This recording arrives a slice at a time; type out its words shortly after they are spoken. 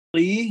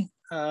Lee,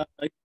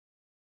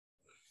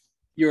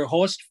 your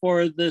host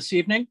for this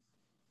evening.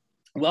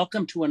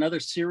 Welcome to another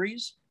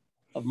series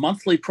of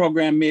monthly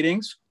program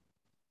meetings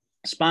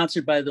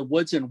sponsored by the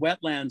Woods and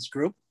Wetlands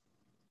Group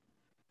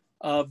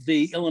of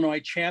the Illinois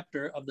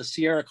chapter of the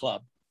Sierra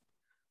Club.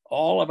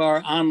 All of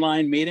our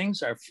online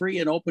meetings are free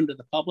and open to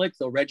the public,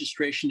 though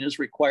registration is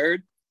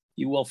required.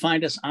 You will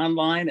find us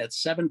online at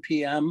 7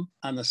 p.m.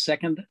 on the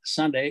second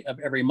Sunday of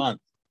every month.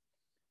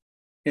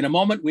 In a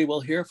moment, we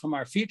will hear from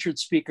our featured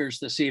speakers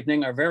this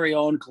evening, our very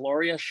own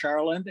Gloria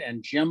Charland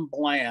and Jim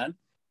Bland,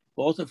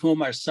 both of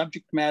whom are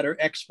subject matter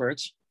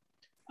experts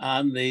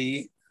on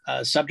the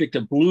subject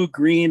of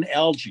blue-green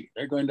algae.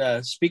 They're going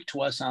to speak to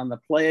us on the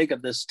plague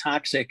of this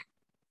toxic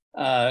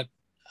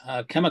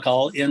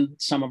chemical in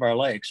some of our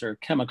lakes, or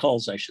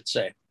chemicals, I should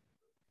say.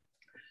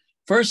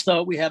 First,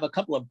 though, we have a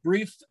couple of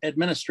brief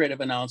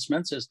administrative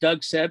announcements. As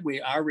Doug said, we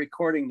are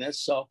recording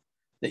this so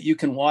that you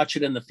can watch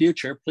it in the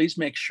future. Please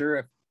make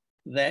sure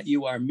that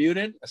you are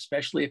muted,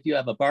 especially if you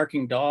have a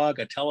barking dog,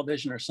 a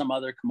television, or some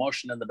other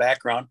commotion in the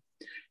background.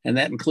 And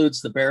that includes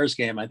the Bears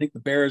game. I think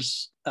the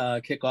Bears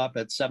kick off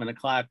at 7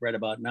 o'clock right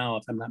about now,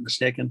 if I'm not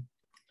mistaken.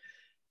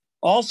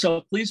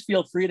 Also, please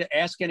feel free to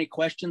ask any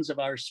questions of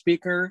our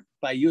speaker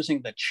by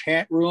using the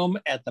chat room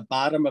at the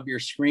bottom of your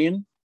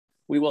screen.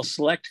 We will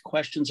select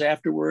questions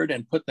afterward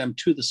and put them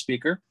to the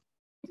speaker,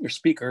 or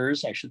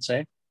speakers, I should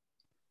say.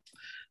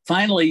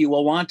 Finally, you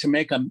will want to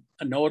make a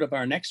note of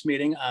our next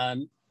meeting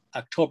on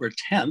October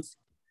 10th.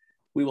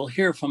 We will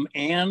hear from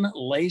Ann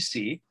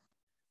Lacey,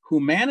 who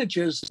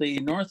manages the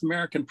North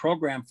American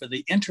program for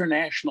the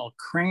International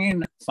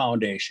Crane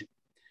Foundation.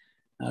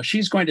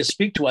 She's going to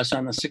speak to us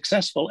on the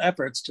successful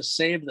efforts to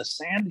save the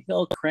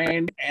sandhill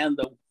crane and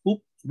the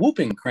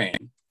whooping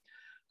crane.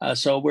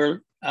 So we're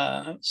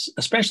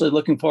especially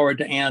looking forward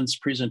to Ann's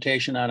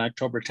presentation on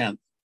October 10th.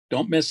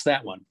 Don't miss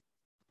that one.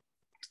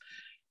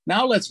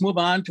 Now let's move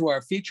on to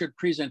our featured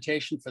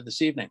presentation for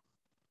this evening.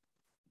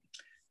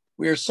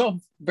 We are so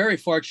very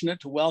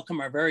fortunate to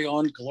welcome our very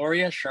own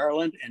Gloria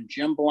Charland and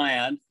Jim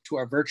Bland to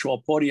our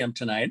virtual podium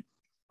tonight.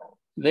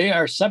 They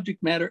are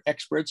subject matter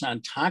experts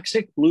on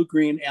toxic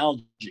blue-green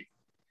algae.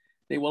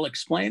 They will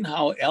explain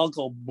how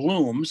algal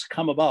blooms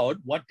come about,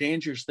 what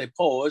dangers they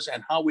pose,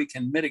 and how we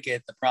can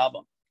mitigate the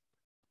problem.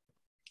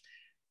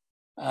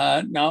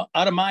 Now,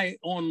 out of my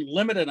own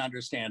limited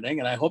understanding,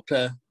 and I hope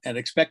to and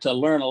expect to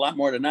learn a lot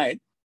more tonight,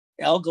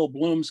 algal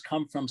blooms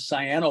come from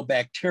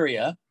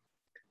cyanobacteria.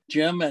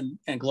 Jim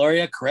and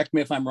Gloria, correct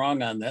me if I'm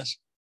wrong on this.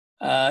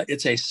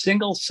 It's a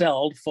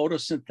single-celled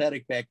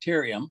photosynthetic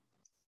bacterium.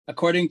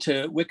 According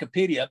to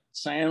Wikipedia,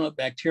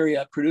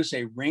 cyanobacteria produce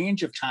a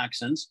range of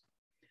toxins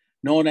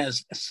known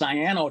as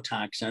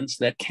cyanotoxins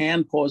that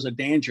can pose a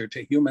danger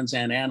to humans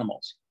and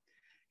animals.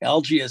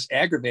 Algae is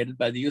aggravated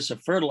by the use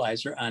of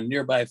fertilizer on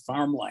nearby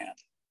farmland.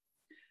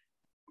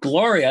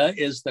 Gloria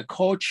is the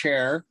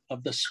co-chair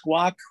of the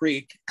Squaw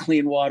Creek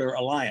Clean Water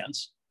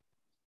Alliance,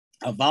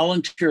 a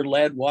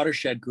volunteer-led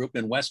watershed group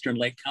in Western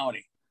Lake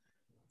County.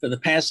 For the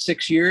past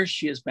 6 years,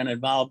 she has been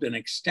involved in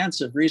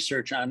extensive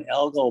research on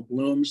algal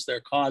blooms, their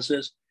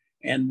causes,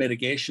 and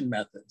mitigation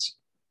methods.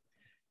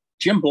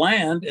 Jim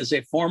Bland is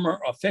a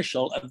former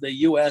official of the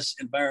U.S.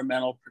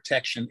 Environmental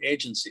Protection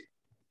Agency.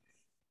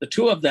 The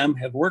two of them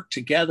have worked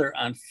together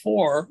on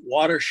 4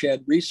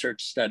 watershed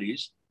research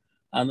studies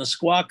on the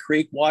Squaw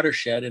Creek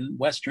Watershed in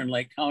Western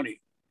Lake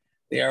County.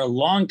 They are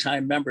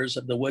longtime members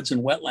of the Woods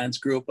and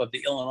Wetlands Group of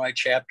the Illinois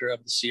chapter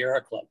of the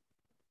Sierra Club.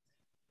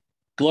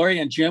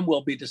 Gloria and Jim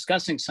will be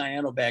discussing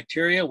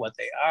cyanobacteria, what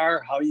they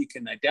are, how you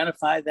can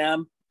identify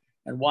them,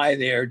 and why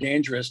they are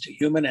dangerous to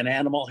human and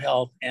animal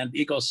health and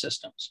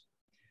ecosystems.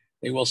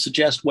 They will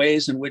suggest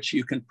ways in which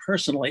you can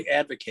personally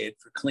advocate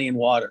for clean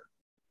water.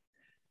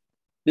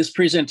 This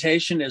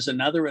presentation is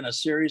another in a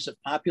series of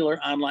popular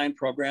online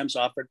programs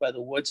offered by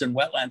the Woods and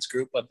Wetlands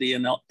Group of the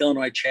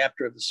Illinois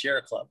chapter of the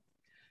Sierra Club.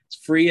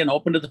 It's free and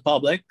open to the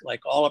public,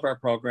 like all of our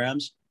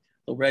programs,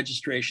 though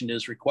registration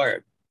is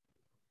required.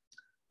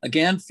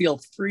 Again, feel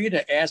free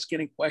to ask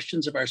any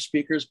questions of our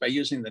speakers by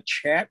using the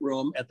chat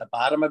room at the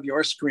bottom of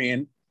your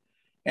screen.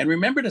 And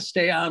remember to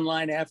stay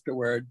online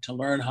afterward to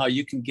learn how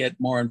you can get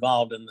more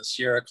involved in the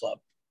Sierra Club.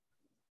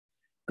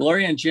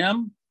 Gloria and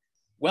Jim,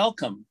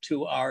 welcome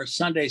to our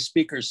Sunday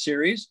Speakers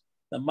Series.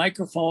 The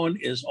microphone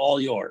is all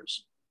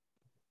yours.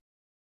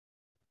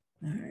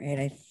 All right,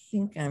 I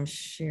think I'm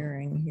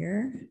sharing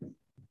here.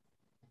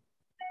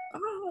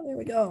 Oh, there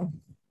we go.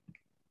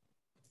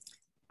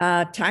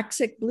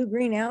 Toxic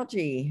blue-green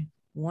algae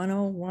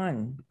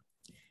 101,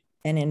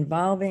 an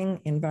evolving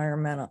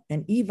environmental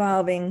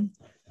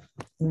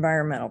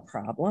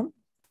problem.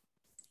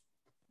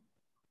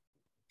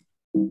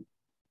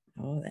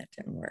 Oh, that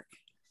didn't work.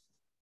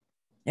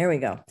 There we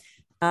go.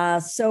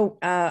 I'm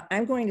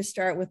going to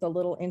start with a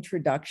little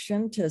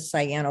introduction to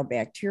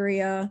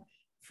cyanobacteria,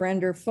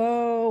 friend or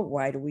foe,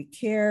 why do we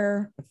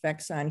care,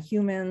 effects on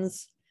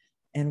humans,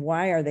 and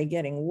why are they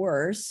getting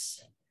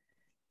worse?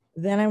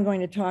 Then I'm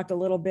going to talk a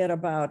little bit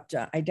about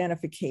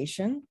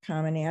identification,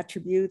 common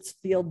attributes,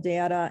 field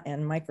data,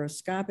 and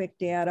microscopic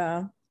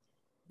data.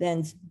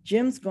 Then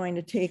Jim's going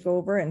to take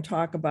over and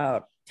talk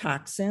about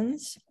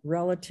toxins,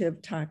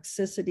 relative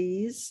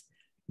toxicities,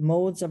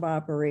 modes of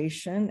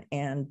operation,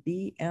 and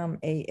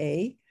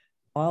BMAA,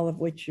 all of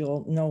which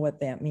you'll know what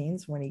that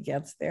means when he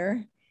gets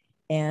there.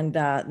 And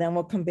then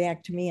we'll come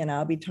back to me and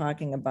I'll be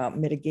talking about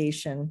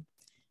mitigation,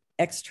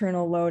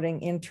 external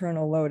loading,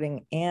 internal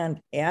loading,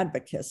 and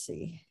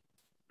advocacy.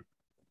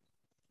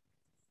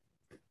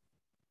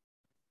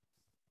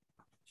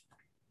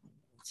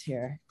 It's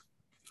here.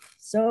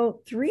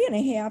 So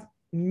 3.5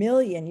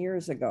 million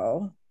years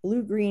ago,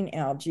 blue-green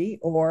algae,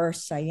 or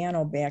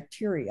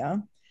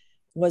cyanobacteria,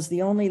 was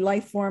the only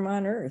life form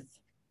on Earth.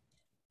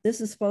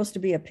 This is supposed to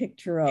be a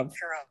picture of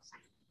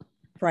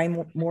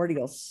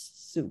primordial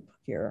soup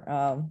here.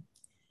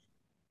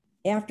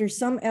 After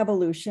some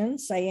evolution,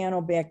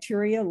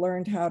 cyanobacteria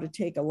learned how to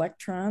take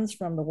electrons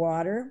from the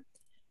water,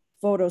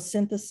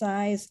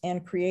 photosynthesize,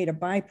 and create a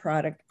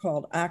byproduct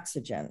called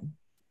oxygen.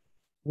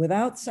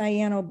 Without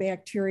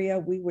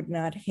cyanobacteria, we would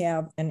not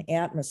have an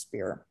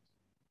atmosphere.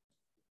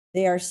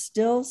 They are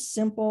still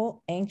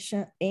simple,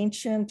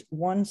 ancient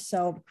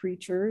one-celled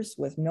creatures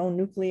with no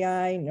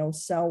nuclei, no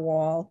cell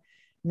wall,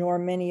 nor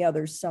many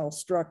other cell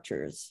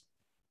structures.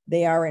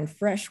 They are in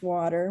fresh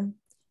water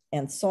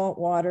and salt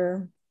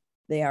water.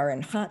 They are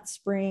in hot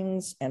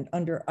springs and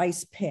under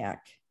ice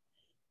pack.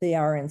 They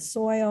are in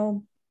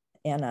soil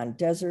and on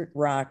desert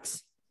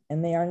rocks,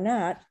 and they are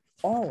not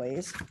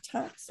always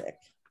toxic.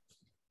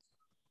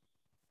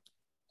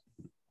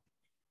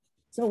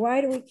 So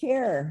why do we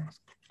care?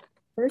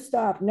 First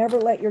off, never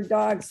let your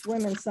dog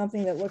swim in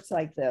something that looks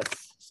like this.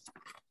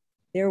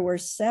 There were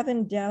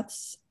 7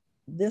 deaths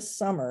this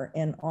summer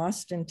in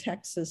Austin,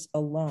 Texas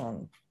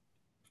alone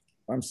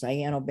from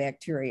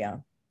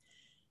cyanobacteria.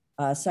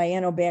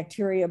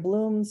 Cyanobacteria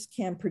blooms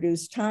can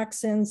produce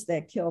toxins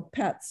that kill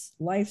pets,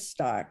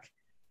 livestock,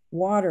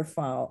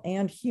 waterfowl,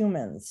 and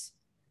humans.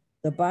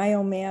 The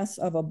biomass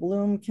of a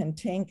bloom can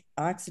tank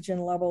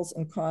oxygen levels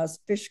and cause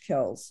fish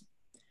kills.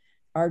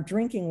 Our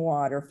drinking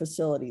water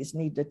facilities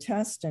need to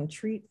test and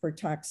treat for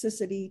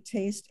toxicity,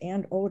 taste,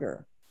 and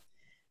odor.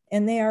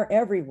 And they are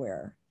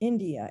everywhere: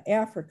 India,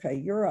 Africa,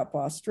 Europe,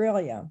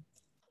 Australia.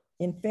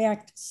 In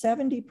fact,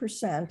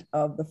 70%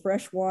 of the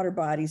freshwater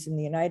bodies in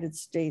the United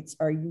States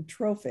are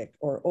eutrophic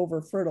or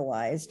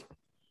over-fertilized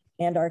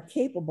and are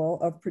capable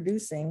of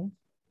producing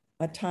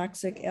a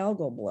toxic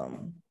algal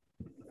bloom.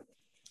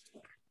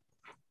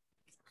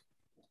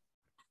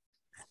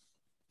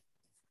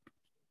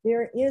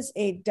 There is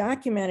a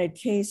documented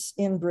case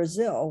in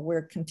Brazil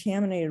where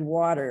contaminated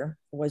water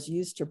was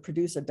used to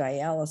produce a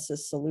dialysis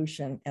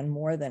solution and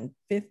more than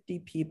 50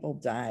 people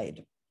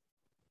died.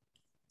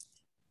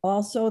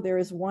 Also, there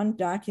is one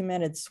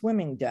documented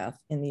swimming death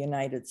in the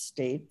United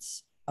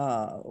States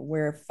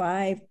where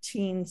 5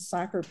 teen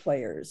soccer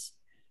players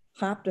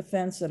hopped a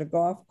fence at a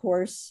golf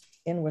course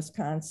in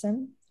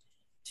Wisconsin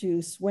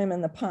to swim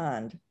in the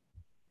pond.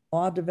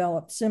 All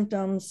developed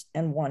symptoms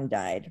and 1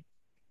 died.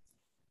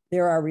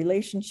 There are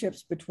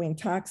relationships between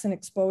toxin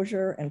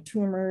exposure and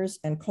tumors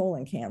and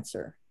colon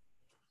cancer.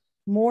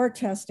 More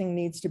testing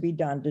needs to be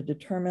done to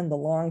determine the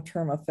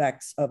long-term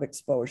effects of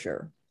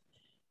exposure.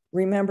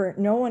 Remember,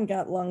 no one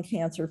got lung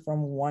cancer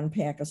from 1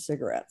 pack of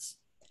cigarettes.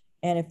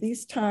 And if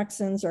these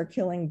toxins are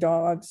killing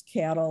dogs,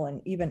 cattle,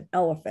 and even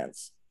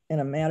elephants in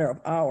a matter of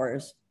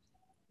hours,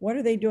 what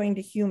are they doing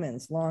to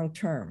humans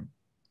long-term?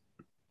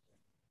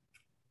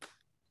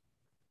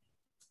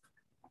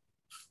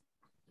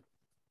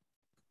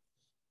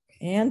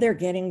 And they're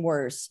getting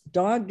worse.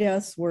 Dog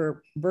deaths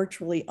were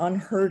virtually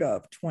unheard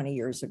of 20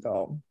 years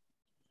ago.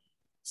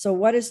 So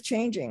what is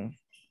changing?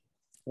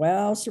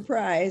 Well,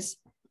 surprise,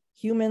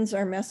 humans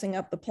are messing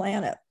up the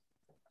planet.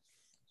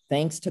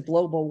 Thanks to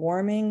global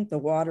warming, the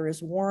water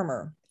is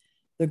warmer,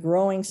 the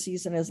growing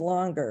season is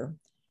longer,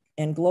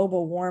 and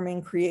global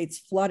warming creates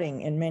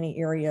flooding in many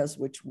areas,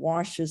 which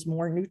washes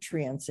more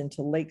nutrients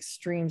into lakes,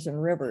 streams,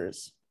 and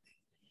rivers.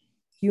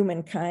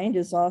 Humankind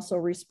is also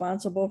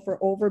responsible for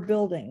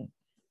overbuilding.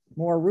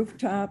 More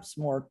rooftops,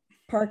 more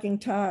parking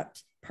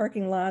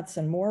lots,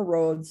 and more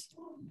roads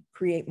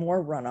create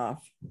more runoff.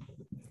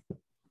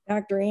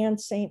 Dr. Ann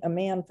St.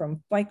 Amand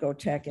from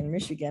Phycotech in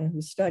Michigan, who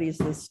studies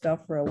this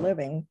stuff for a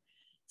living,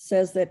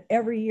 says that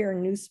every year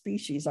new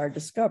species are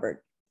discovered.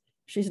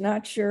 She's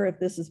not sure if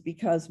this is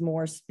because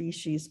more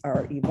species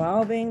are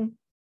evolving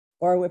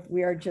or if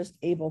we are just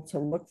able to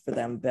look for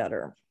them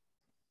better.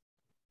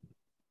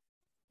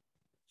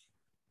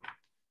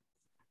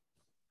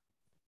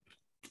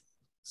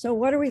 So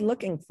what are we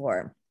looking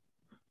for?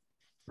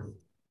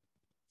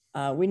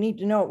 We need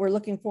to know what we're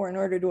looking for in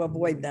order to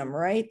avoid them,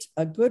 right?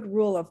 A good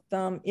rule of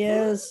thumb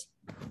is,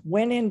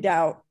 when in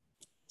doubt,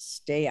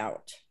 stay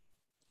out.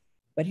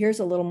 But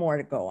here's a little more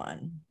to go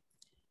on.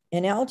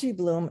 An algae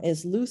bloom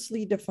is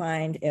loosely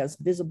defined as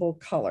visible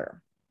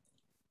color.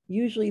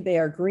 Usually they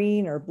are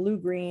green or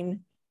blue-green,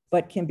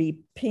 but can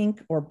be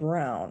pink or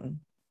brown.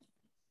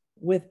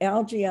 With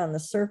algae on the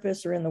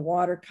surface or in the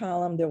water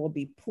column, there will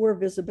be poor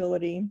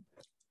visibility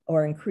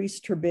or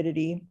increased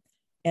turbidity,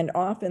 and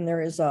often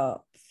there is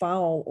a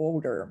foul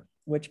odor.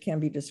 which can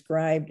be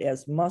described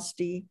as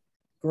musty,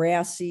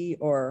 grassy,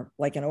 or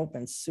like an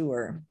open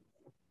sewer.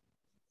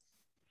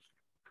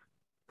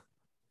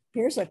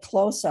 Here's a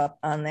close-up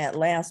on that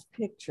last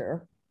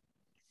picture.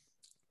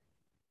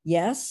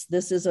 Yes,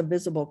 this is a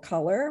visible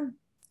color,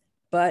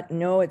 but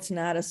no, it's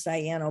not a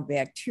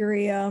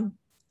cyanobacteria.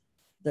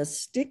 The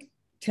stick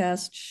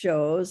test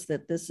shows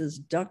that this is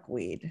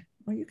duckweed.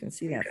 Oh, you can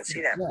see that.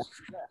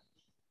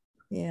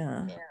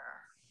 Yeah.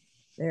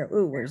 There,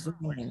 ooh, we're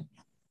zooming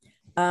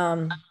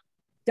in.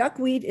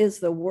 Duckweed is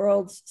the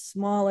world's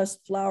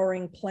smallest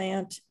flowering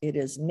plant. It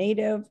is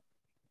native,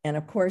 and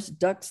of course,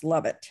 ducks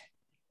love it.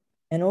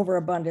 An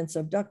overabundance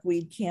of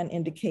duckweed can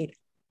indicate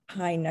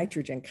high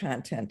nitrogen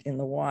content in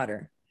the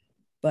water.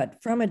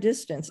 But from a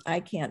distance, I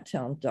can't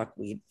tell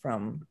duckweed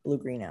from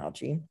blue-green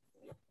algae.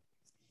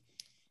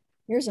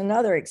 Here's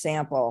another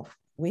example.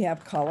 We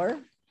have color,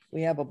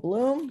 we have a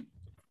bloom,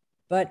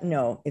 but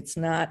no, it's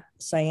not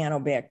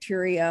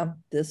cyanobacteria.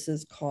 This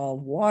is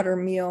called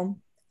watermeal.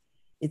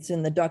 It's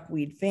in the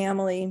duckweed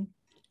family,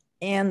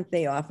 and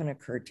they often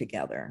occur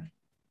together.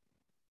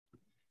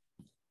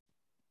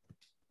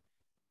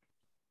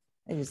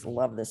 I just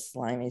love this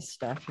slimy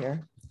stuff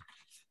here.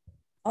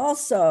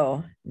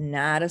 Also,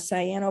 not a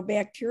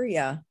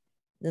cyanobacteria.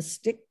 The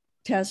stick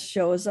test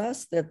shows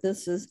us that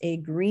this is a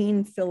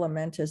green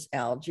filamentous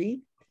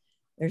algae.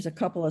 There's a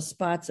couple of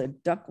spots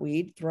of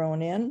duckweed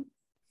thrown in,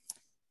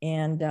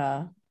 and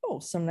oh,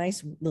 some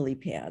nice lily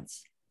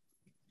pads.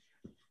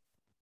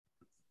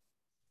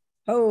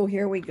 Oh,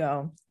 here we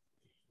go.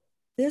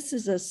 This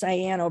is a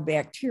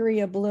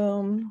cyanobacteria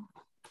bloom.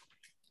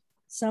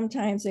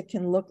 Sometimes it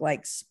can look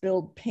like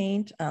spilled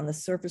paint on the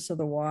surface of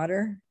the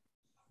water.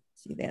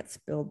 See that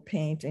spilled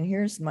paint? And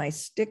here's my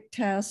stick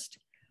test.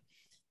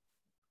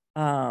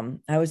 I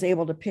was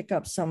able to pick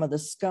up some of the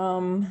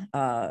scum.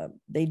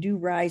 They do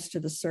rise to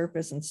the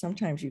surface, and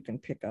sometimes you can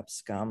pick up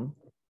scum.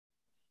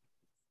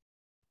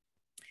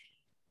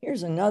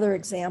 Here's another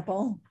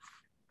example.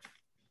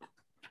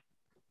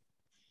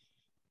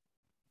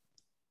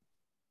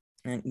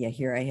 And yeah,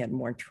 here I had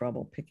more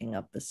trouble picking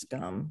up the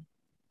scum.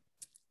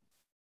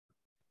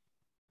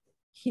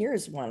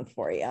 Here's one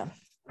for you.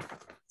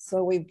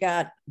 So we've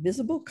got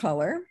visible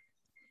color.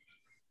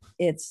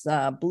 It's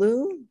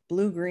blue,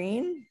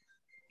 blue-green.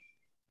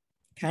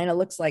 Kind of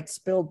looks like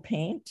spilled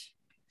paint,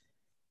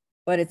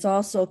 but it's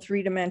also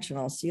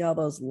three-dimensional. See all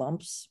those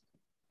lumps?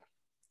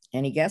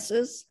 Any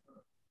guesses?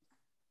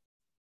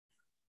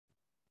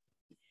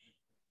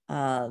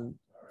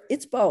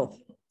 It's both.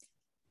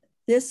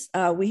 This,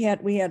 we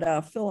had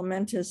a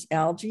filamentous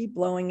algae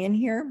blowing in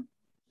here.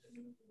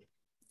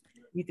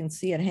 You can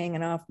see it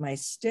hanging off my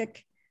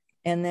stick.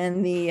 And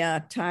then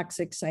the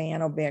toxic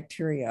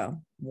cyanobacteria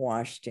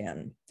washed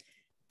in.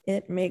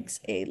 It makes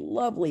a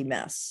lovely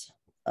mess.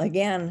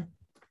 Again,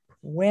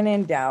 when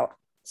in doubt,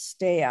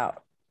 stay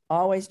out.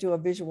 Always do a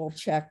visual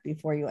check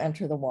before you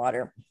enter the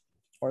water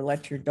or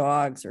let your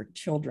dogs or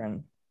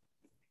children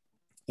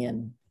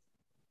in.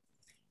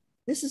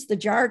 This is the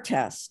jar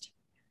test.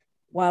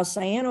 While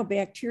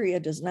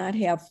cyanobacteria does not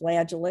have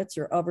flagellates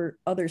or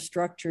other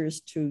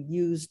structures to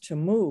use to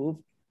move,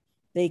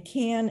 they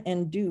can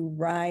and do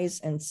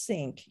rise and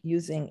sink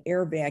using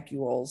air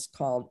vacuoles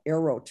called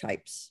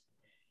aerotypes.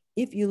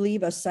 If you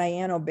leave a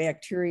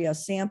cyanobacteria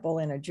sample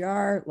in a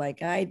jar,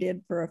 like I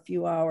did for a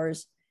few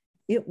hours,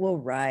 it will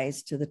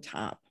rise to the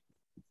top.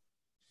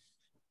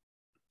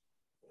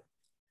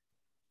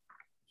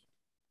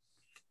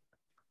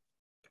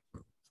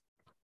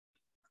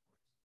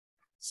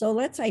 So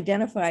let's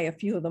identify a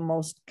few of the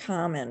most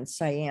common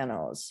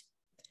cyanos.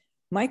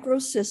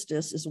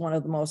 Microcystis is one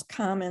of the most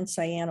common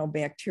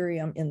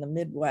cyanobacterium in the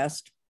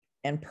Midwest,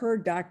 and per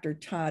Dr.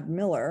 Todd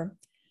Miller,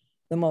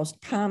 the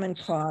most common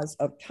cause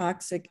of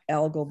toxic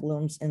algal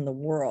blooms in the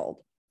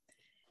world.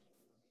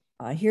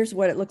 Here's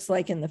what it looks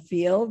like in the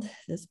field.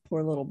 This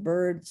poor little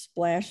bird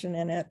splashing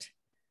in it.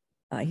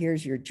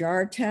 Here's your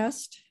jar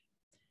test.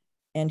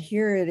 And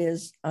here it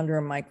is under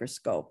a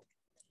microscope.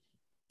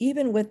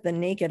 Even with the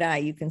naked eye,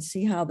 you can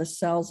see how the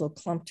cells will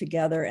clump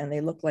together and they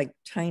look like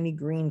tiny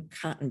green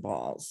cotton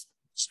balls.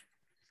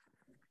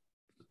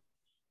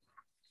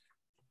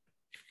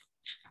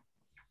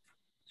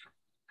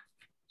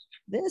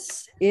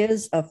 This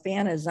is a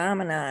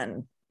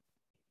phanozomenon.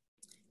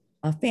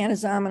 A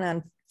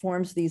phanozomenon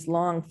forms these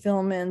long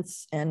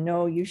filaments, and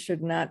no, you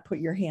should not put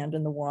your hand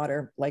in the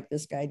water like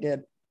this guy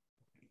did.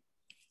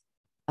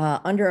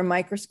 Under a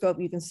microscope,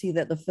 you can see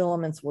that the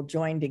filaments will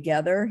join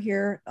together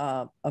here,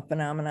 a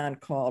phenomenon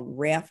called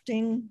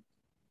rafting.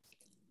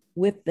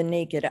 With the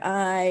naked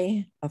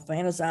eye, a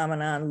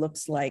phanozomenon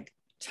looks like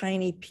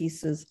tiny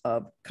pieces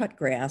of cut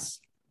grass,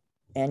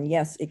 and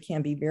yes, it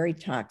can be very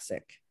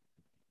toxic.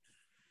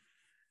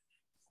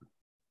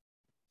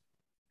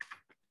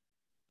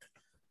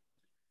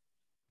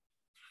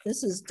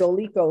 This is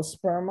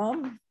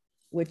Dolichospermum,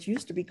 which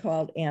used to be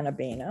called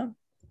Anabaena.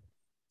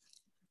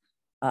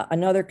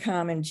 Another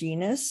common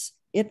genus.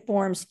 It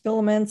forms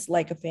filaments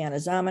like a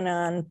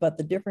phanozomenon, but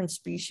the different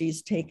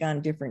species take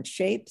on different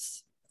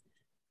shapes.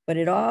 But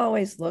it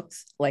always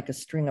looks like a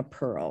string of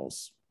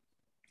pearls.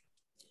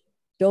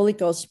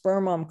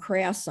 Dolichospermum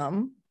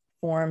crassum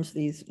forms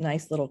these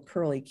nice little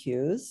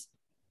curlicues.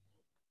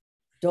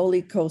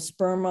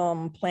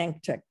 Dolichospermum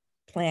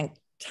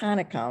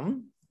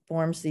planktonicum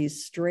forms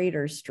these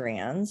straighter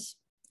strands.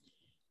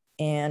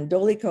 And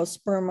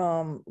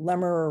Dolichospermum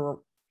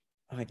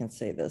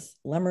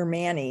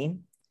lemmermanni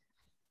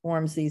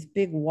forms these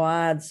big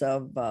wads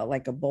of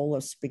like a bowl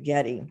of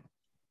spaghetti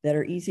that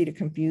are easy to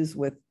confuse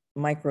with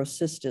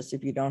microcystis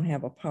if you don't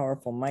have a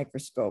powerful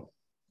microscope.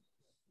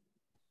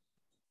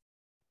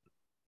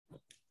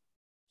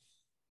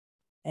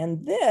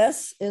 And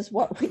this is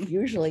what we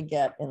usually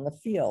get in the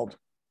field.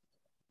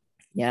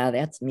 Yeah,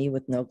 that's me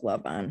with no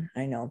glove on,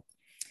 I know.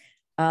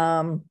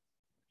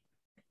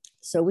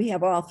 So we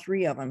have all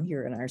three of them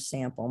here in our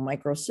sample: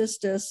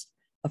 microcystis,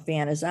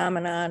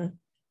 Aphanizomenon,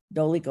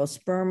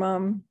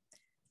 Dolichospermum.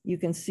 You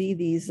can see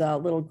these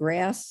little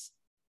grass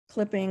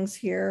clippings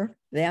here.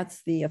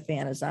 That's the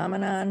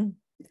Aphanizomenon.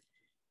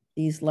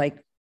 These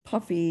like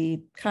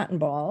puffy cotton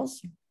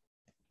balls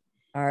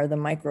are the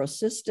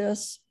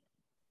microcystis.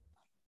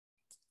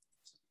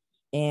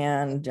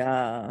 And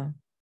you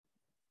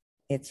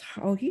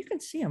can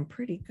see them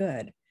pretty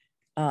good.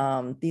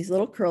 These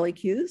little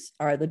curlicues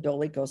are the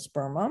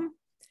Dolichospermum.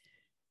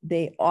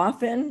 They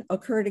often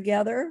occur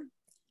together.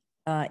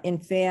 In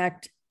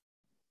fact,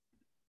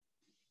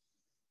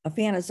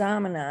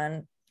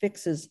 Aphanizomenon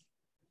fixes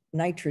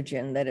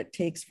nitrogen that it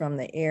takes from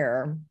the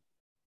air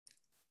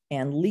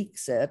and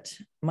leaks it.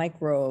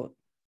 Microcystis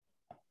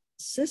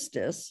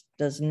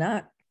does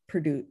not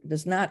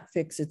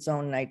fix its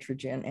own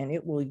nitrogen, and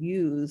it will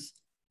use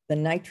the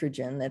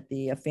nitrogen that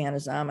the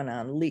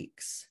Aphanizomenon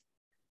leaks.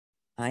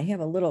 I have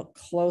a little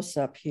close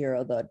up here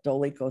of the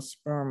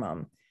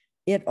Dolichospermum.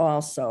 It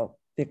also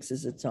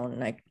fixes its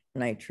own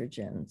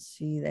nitrogen.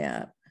 See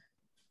that?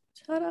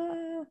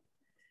 Ta-da!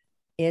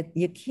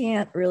 You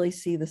can't really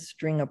see the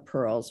string of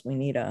pearls. We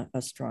need a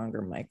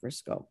stronger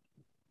microscope.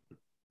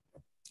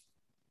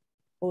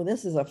 Oh,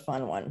 this is a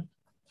fun one.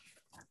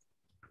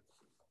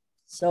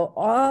 So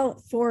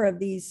all four of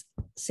these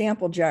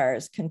sample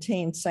jars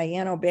contain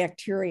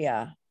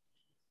cyanobacteria.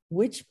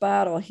 Which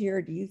bottle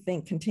here do you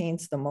think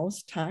contains the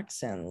most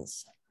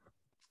toxins?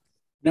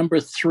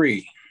 Number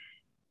 3.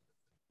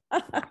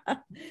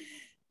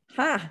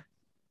 Ha!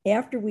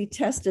 After we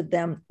tested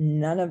them,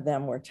 none of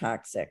them were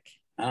toxic.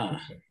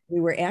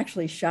 We were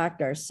actually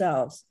shocked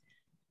ourselves.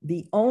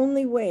 The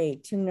only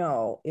way to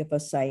know if a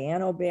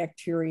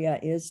cyanobacteria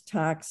is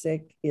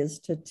toxic is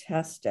to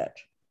test it.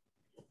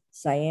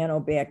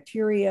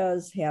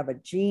 Cyanobacteria have a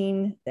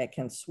gene that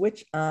can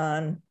switch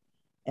on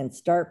and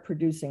start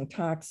producing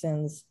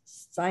toxins.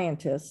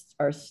 Scientists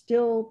are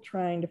still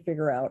trying to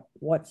figure out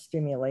what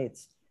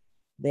stimulates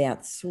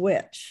that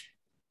switch.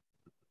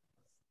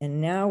 And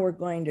now we're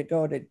going to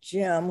go to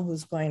Jim,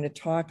 who's going to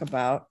talk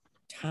about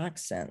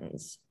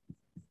toxins.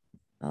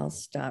 I'll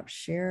stop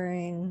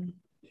sharing.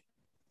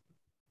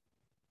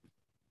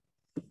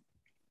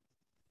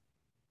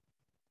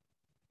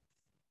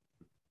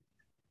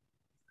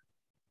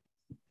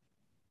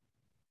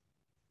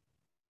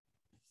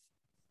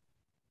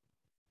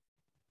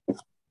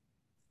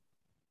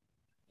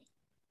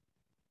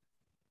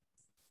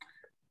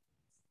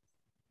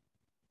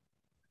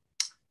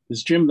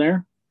 Is Jim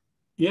there?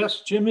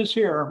 Yes, Jim is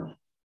here.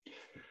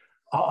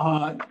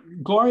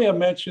 Gloria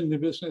mentioned the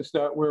business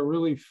that we're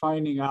really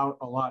finding out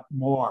a lot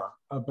more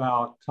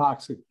about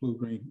toxic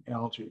blue-green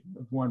algae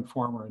of one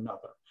form or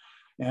another,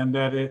 and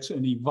that it's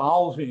an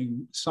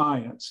evolving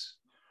science.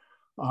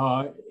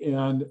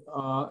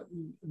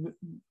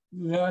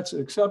 That's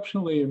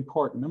exceptionally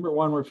important. Number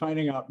one, we're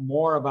finding out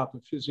more about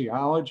the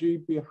physiology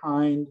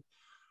behind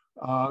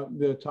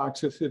the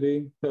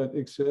toxicity that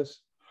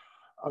exists.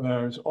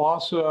 There's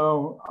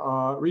also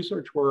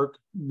research work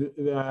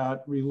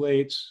that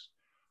relates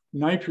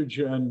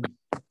nitrogen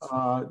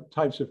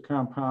types of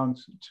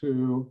compounds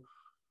to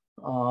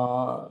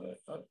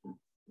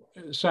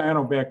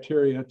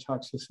cyanobacteria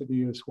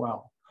toxicity as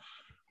well.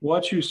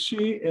 What you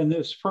see in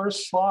this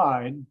first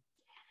slide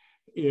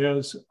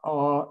is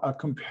a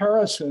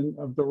comparison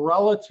of the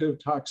relative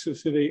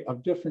toxicity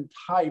of different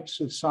types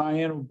of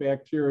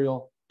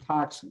cyanobacterial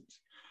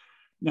toxins.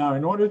 Now,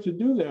 in order to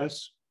do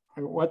this,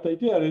 what they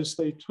did is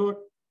they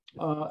took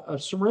a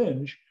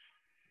syringe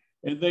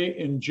and they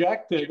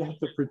injected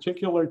the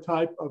particular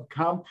type of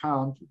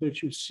compound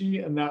that you see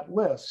in that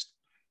list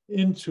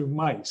into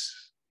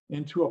mice,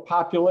 into a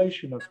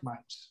population of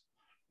mice.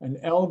 And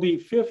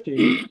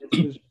LD50, which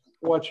is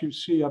what you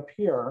see up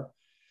here,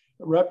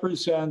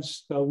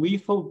 represents the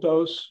lethal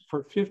dose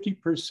for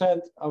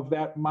 50% of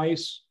that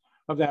mouse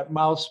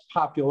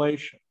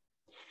population.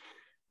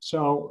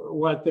 So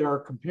what they're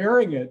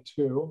comparing it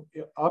to,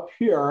 up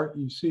here,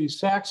 you see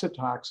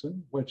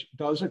saxitoxin, which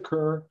does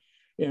occur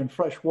in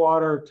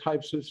freshwater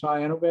types of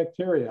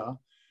cyanobacteria.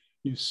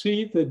 You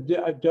see the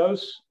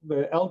dose,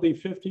 the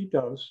LD50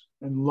 dose,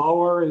 and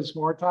lower is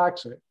more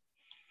toxic.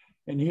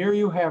 And here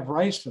you have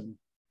ricin,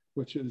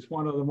 which is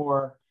one of the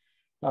more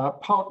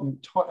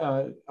potent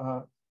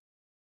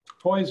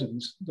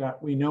poisons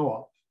that we know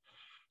of.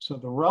 So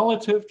the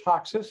relative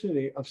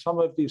toxicity of some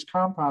of these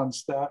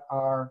compounds that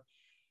are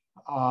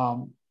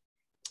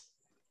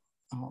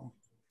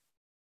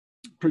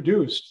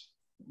produced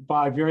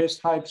by various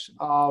types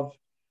of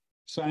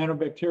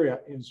cyanobacteria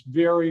is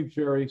very,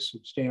 very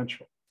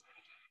substantial.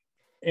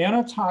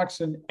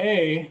 Anatoxin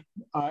A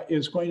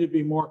is going to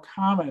be more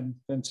common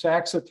than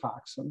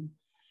saxitoxin.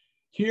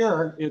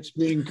 Here, it's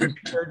being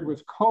compared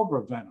with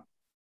cobra venom.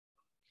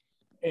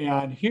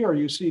 And here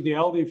you see the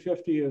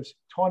LD50 is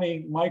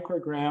 20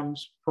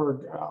 micrograms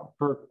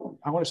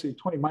I want to say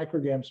 20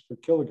 micrograms per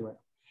kilogram.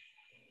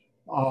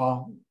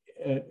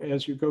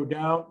 As you go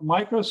down,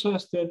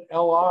 microcystin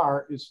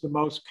LR is the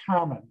most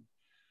common.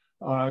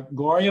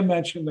 Gloria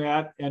mentioned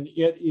that, and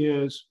it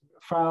is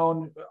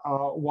found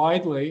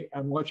widely.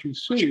 And what you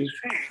see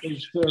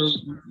is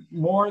there's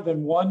more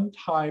than one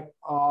type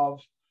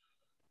of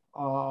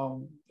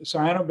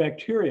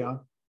cyanobacteria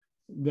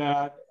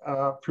that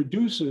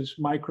produces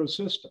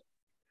microcystin.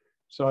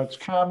 So it's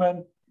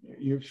common.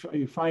 You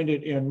find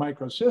it in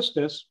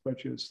microcystis,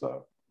 which is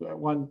the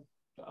one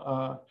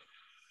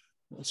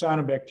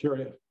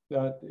cyanobacteria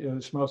that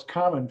is most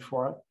common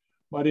for it,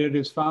 but it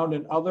is found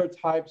in other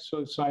types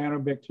of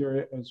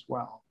cyanobacteria as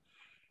well.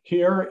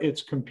 Here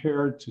it's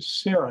compared to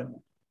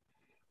sarin,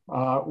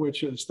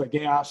 which is the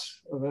gas,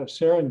 the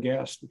sarin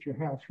gas that you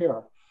have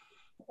here.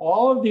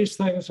 All of these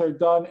things are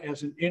done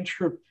as an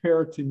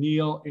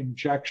intraperitoneal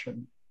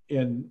injection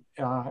in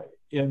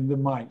the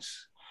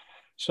mice.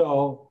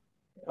 So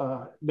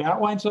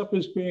that winds up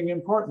as being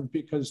important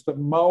because the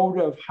mode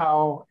of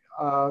how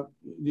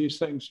these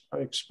things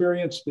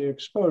experience the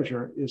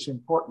exposure is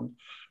important.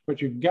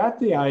 But you get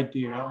the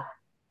idea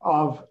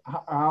of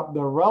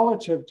the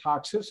relative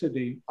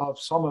toxicity of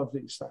some of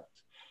these things.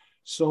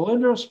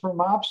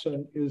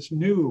 Cylindrospermopsin is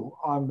new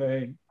on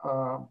the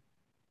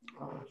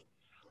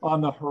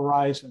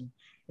horizon.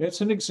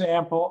 It's an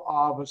example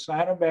of a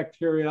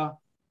cyanobacteria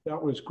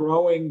that was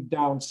growing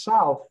down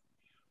south,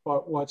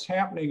 but what's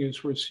happening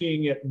is we're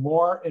seeing it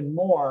more and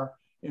more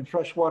in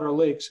freshwater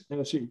lakes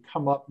as you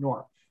come up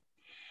north.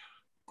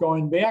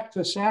 Going back to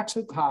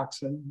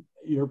saxitoxin,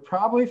 you're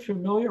probably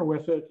familiar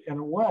with it in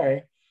a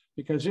way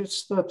because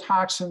it's the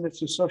toxin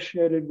that's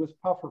associated with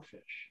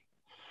pufferfish.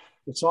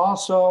 It's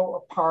also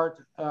a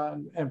part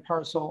and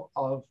parcel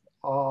of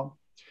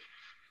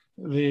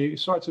the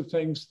sorts of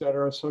things that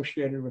are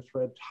associated with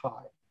red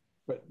tide.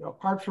 But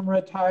apart from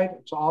red tide,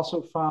 it's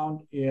also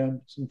found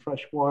in some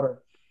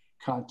freshwater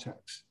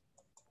contexts.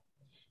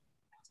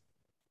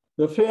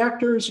 The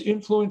factors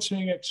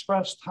influencing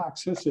express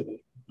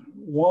toxicity.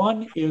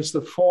 One is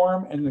the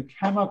form and the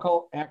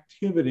chemical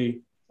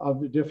activity of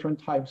the different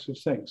types of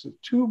things. The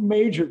two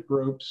major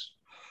groups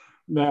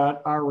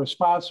that are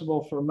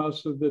responsible for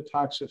most of the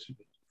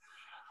toxicity.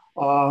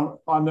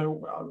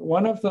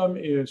 One of them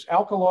is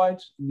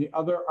alkaloids and the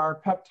other are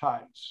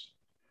peptides.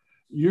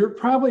 You're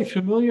probably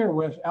familiar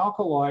with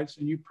alkaloids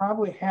and you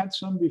probably had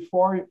some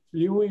before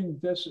viewing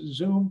this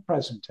Zoom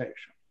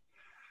presentation.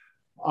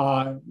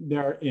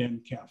 They're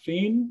in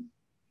caffeine,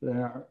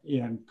 they're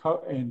in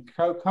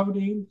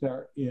codeine,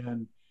 they're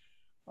in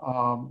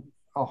a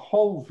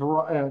whole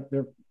variety,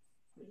 they're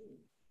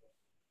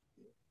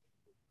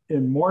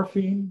in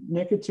morphine,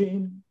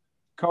 nicotine,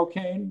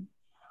 cocaine.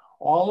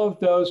 All of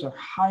those are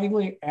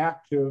highly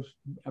active,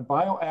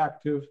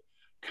 bioactive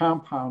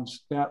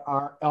compounds that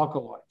are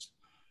alkaloids.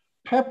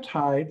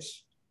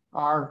 Peptides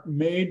are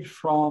made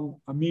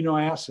from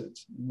amino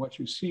acids. And what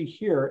you see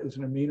here is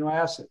an amino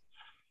acid.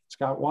 It's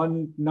got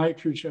one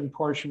nitrogen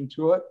portion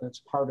to it that's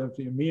part of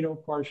the amino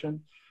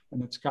portion,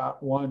 and it's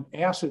got one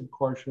acid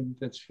portion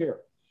that's here.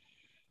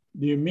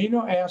 The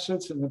amino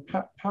acids and the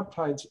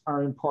peptides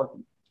are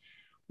important.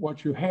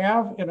 What you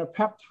have in a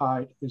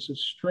peptide is a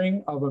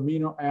string of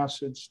amino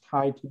acids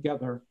tied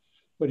together,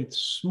 but it's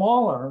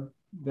smaller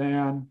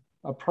than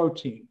a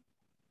protein.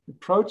 The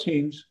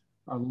proteins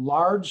are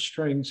large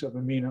strings of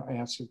amino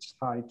acids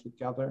tied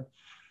together.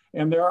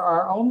 And there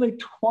are only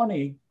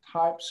 20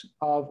 types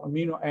of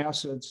amino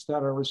acids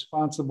that are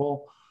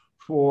responsible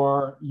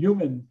for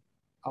human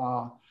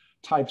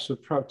types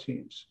of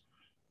proteins.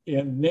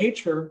 In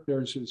nature,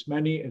 there's as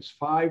many as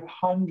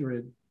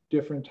 500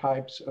 different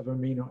types of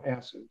amino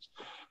acids.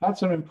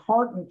 That's an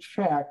important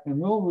fact, and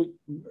we'll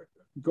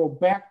go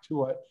back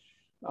to it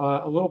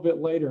a little bit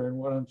later in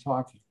what I'm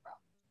talking about.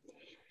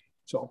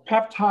 So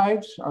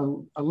peptides are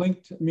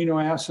linked amino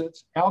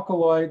acids.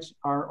 Alkaloids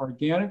are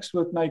organics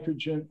with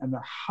nitrogen, and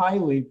they're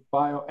highly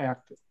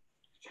bioactive.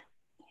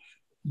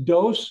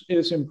 Dose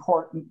is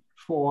important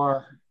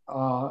for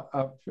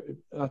a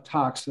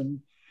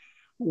toxin.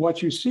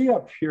 What you see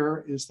up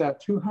here is that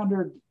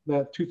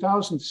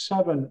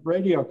 2007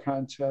 radio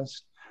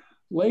contest,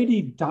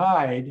 lady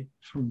died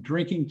from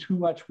drinking too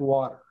much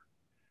water.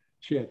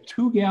 She had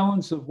 2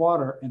 gallons of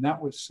water, and that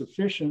was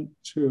sufficient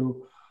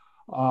to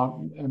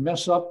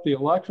mess up the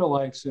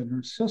electrolytes in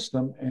her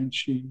system, and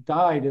she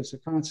died as a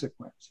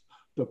consequence.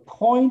 The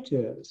point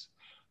is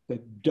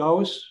that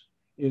dose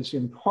is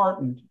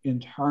important in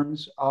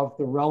terms of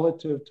the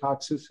relative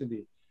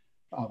toxicity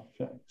of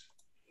things.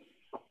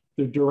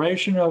 The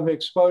duration of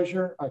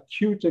exposure,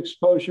 acute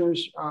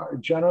exposures,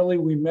 generally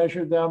we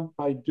measure them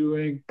by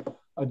doing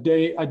a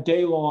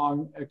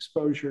day-long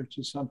exposure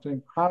to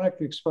something. Chronic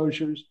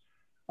exposures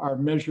are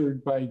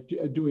measured by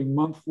doing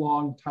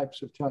month-long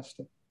types of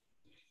testing.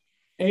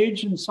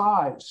 Age and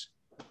size.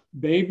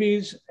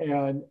 Babies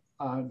and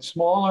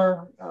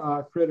smaller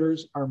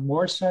critters are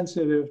more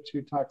sensitive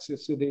to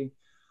toxicity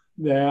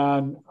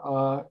than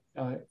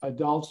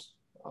adults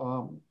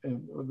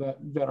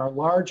that are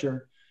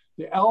larger.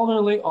 The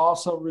elderly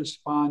also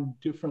respond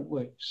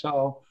differently.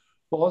 So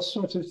both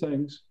sorts of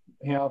things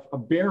have a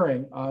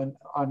bearing on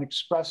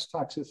expressed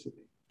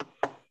toxicity.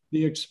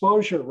 The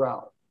exposure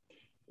route.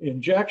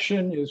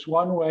 Injection is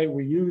one way.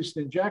 We used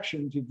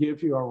injection to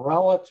give you a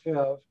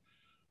relative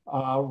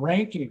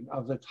ranking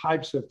of the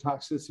types of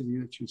toxicity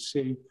that you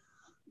see.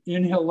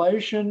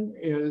 Inhalation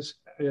is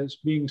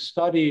being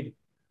studied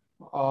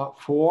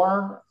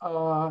for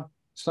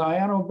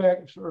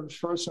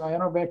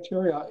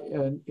cyanobacteria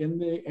in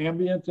the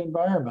ambient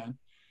environment.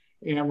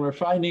 And we're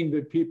finding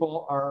that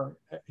people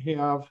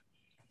have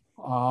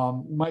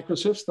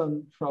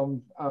microcystin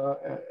from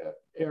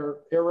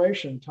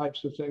aeration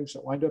types of things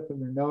that wind up in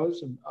their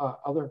nose and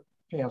other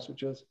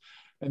passages.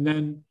 And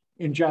then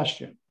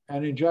ingestion.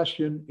 And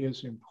ingestion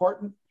is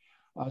important,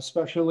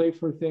 especially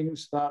for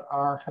things that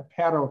are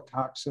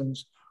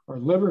hepatotoxins or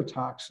liver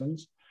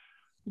toxins.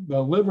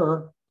 The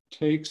liver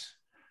takes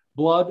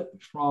blood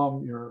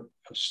from your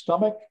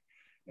stomach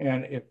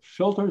and it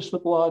filters the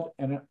blood,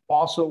 and it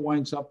also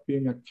winds up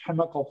being a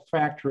chemical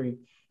factory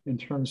in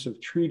terms of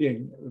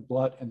treating the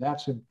blood. And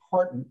that's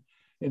important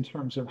in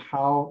terms of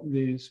how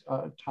these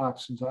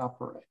toxins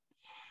operate.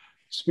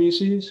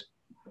 Species.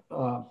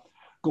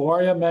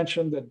 Gloria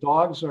mentioned that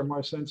dogs are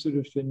more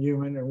sensitive than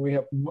human, and we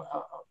have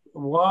a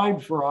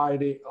wide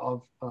variety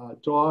of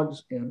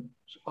dogs and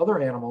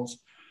other animals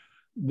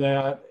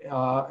that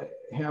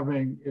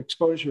having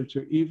exposure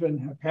to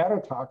even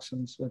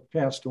hepatotoxins that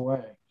passed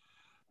away.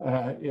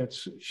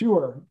 It's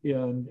fewer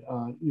in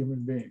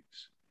human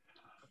beings.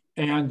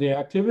 And the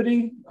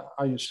activity,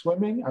 are you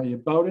swimming? Are you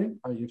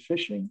boating? Are you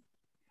fishing?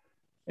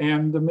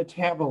 And the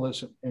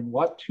metabolism, and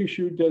what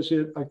tissue does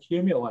it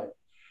accumulate?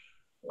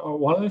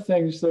 One of the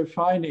things they're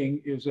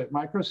finding is that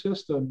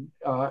microcystin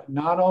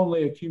not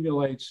only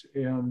accumulates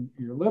in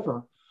your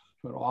liver,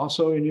 but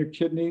also in your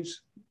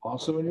kidneys,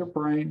 also in your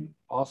brain,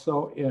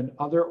 also in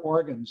other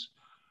organs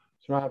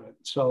throughout it.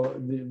 So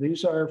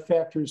these are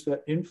factors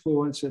that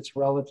influence its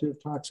relative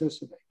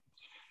toxicity.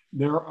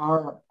 There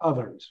are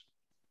others,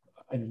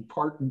 an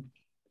important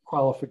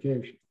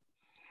qualification.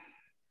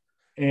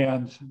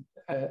 And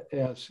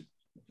as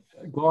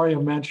Gloria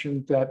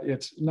mentioned, that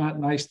it's not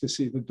nice to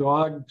see the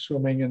dog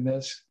swimming in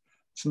this.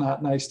 It's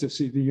not nice to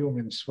see the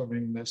humans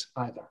swimming in this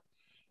either.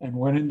 And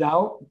when in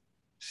doubt,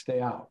 stay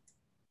out.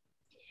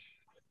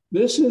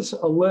 This is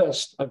a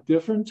list of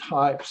different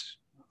types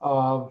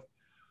of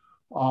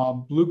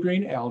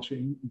blue-green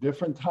algae,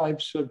 different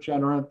types of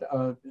genera.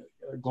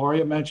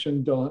 Gloria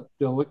mentioned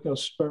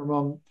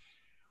Dolichospermum.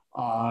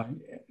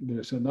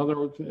 There's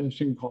another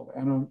thing called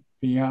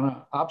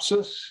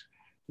Anabianopsis.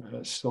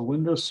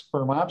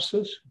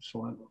 Cylindrospermopsis,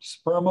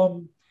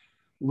 Cylindrospermum,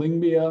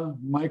 Lingbia,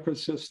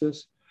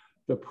 Microcystis.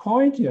 The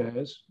point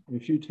is,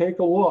 if you take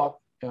a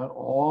look at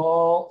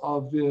all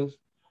of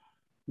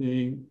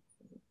these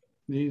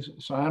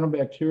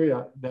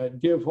cyanobacteria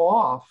that give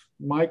off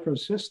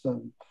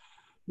microcystin,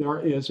 there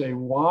is a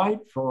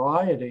wide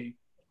variety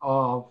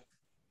of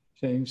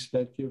things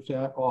that give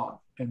that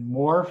off, and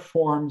more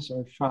forms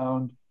are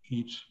found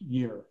each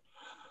year.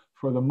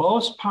 For the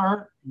most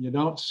part, you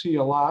don't see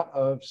a lot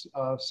of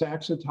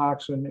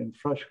saxitoxin in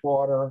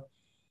freshwater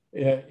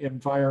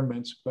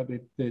environments, but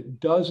it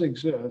does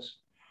exist.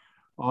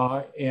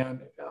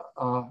 And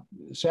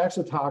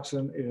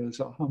saxitoxin is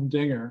a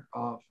humdinger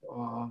of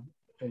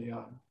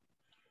a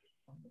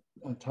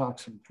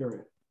toxin,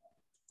 period.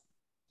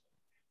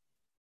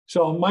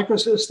 So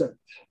microcystin,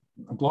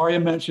 Gloria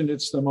mentioned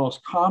it's the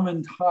most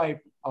common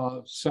type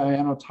of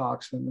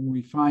cyanotoxin, and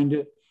we find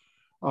it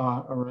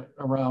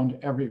around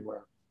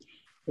everywhere.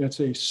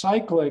 It's a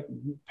cyclic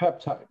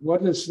peptide.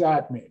 What does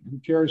that mean? Who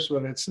cares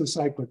what it's a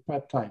cyclic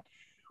peptide?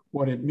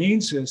 What it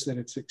means is that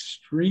it's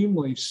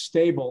extremely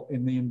stable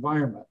in the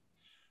environment.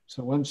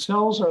 So when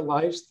cells are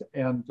lysed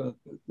and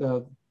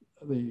the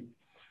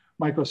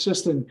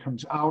microcystin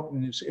comes out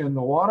and is in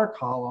the water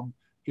column,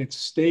 it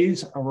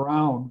stays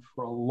around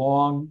for a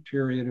long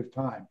period of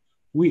time,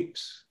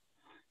 weeks.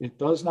 It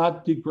does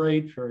not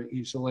degrade very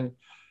easily.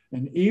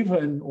 And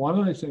even one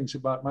of the things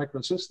about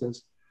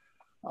microcystis,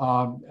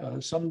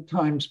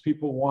 sometimes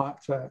people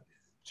want to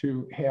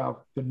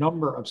have the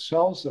number of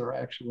cells that are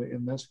actually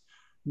in this.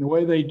 And the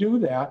way they do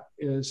that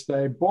is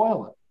they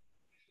boil it,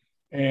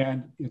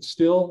 and it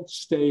still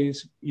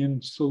stays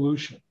in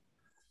solution.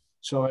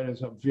 So it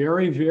is a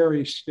very,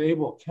 very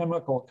stable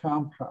chemical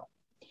compound.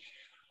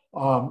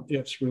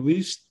 It's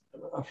released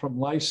from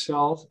lysed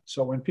cells.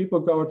 So when people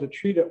go to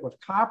treat it with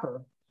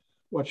copper,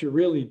 what you're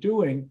really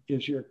doing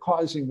is you're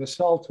causing the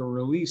cell to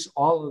release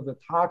all of the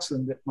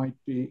toxin that might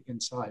be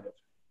inside of it.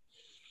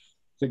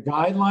 The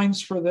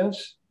guidelines for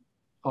this,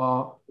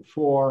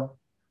 for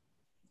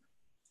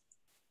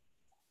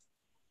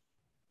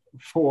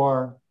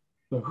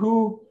the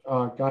WHO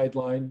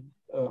guideline,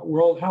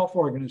 World Health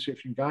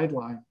Organization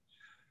guideline,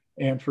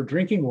 and for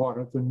drinking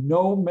water, the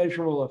no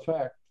measurable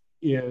effect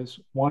is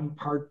 1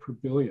 part per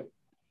billion.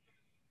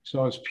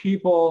 So as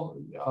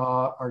people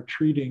are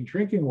treating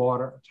drinking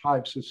water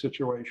types of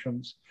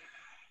situations,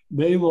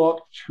 they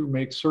look to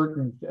make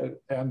certain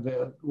and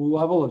the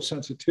level of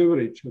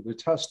sensitivity to the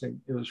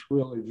testing is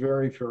really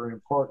very, very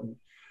important.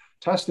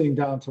 Testing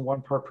down to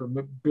 1 part per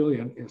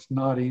billion is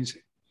not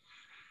easy.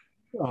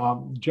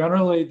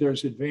 Generally,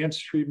 there's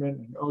advanced treatment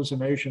and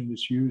ozonation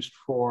that's used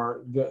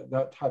for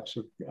that types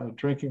of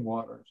drinking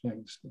water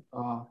things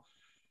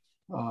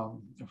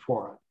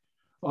for it.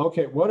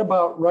 Okay, what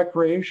about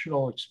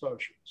recreational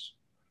exposures?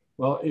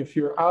 Well, if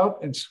you're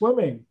out and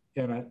swimming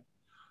in it,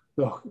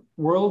 the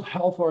World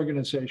Health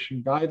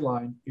Organization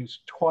guideline is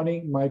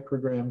 20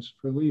 micrograms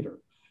per liter.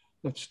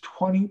 That's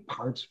 20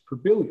 parts per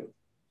billion.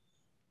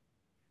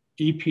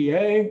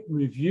 EPA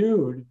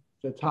reviewed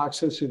the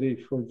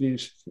toxicity for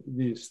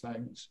these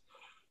things.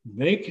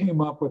 They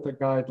came up with a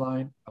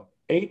guideline of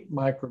 8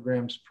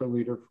 micrograms per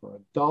liter for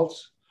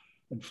adults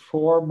and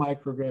 4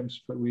 micrograms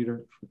per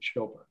liter for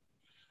children.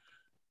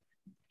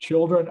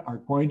 Children are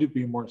going to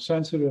be more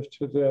sensitive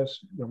to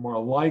this. They're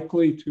more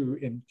likely to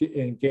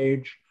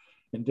engage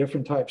in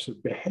different types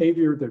of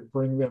behavior that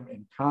bring them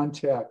in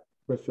contact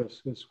with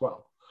this as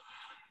well.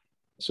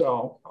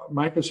 So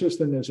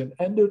microcystin is an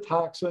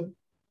endotoxin,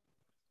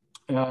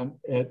 and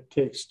it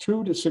takes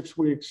 2 to 6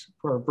 weeks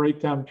for a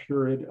breakdown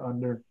period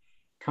under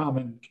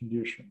common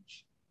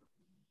conditions.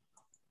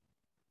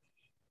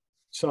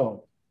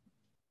 So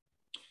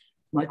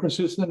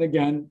microcystin,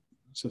 again,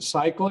 it's a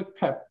cyclic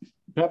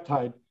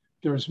peptide.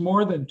 There's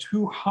more than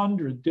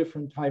 200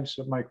 different types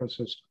of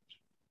microcysteines,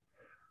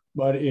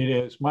 but it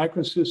is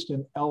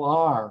microcystin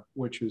LR,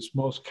 which is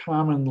most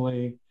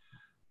commonly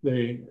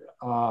the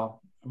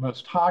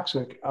most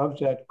toxic of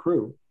that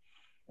group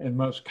and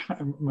most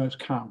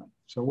common.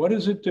 So what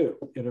does it do?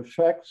 It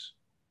affects,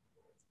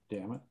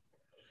 damn it,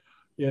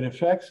 it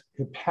affects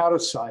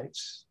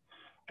hepatocytes,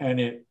 and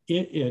it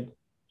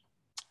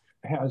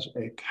has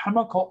a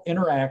chemical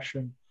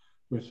interaction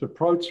with the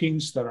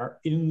proteins that are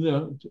in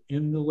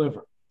the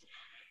liver.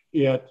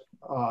 It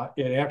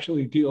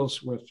actually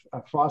deals with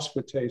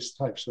phosphatase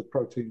types of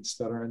proteins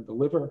that are in the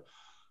liver.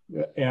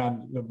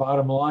 And the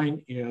bottom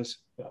line is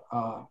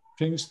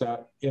things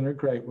that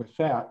integrate with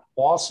that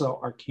also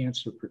are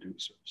cancer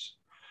producers.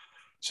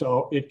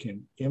 So it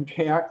can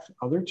impact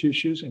other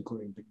tissues,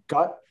 including the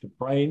gut, the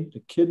brain,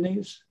 the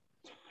kidneys.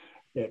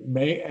 It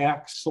may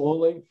act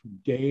slowly from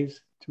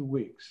days to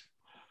weeks.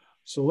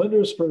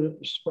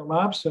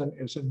 Cylindrospermopsin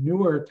is a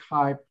newer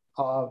type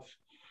of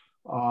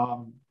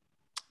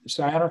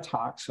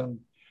cyanotoxin.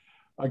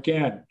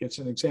 Again, it's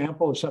an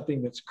example of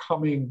something that's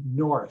coming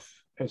north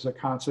as a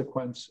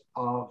consequence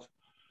of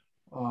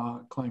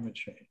climate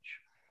change.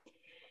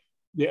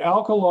 The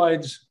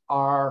alkaloids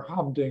are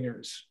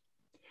humdingers.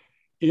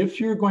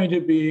 If you're going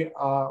to be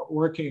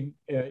working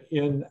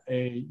in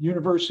a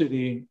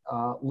university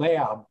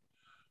lab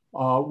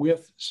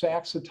with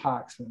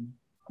saxitoxin,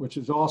 which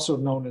is also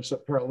known as a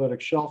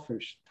paralytic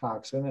shellfish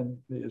toxin and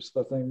is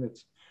the thing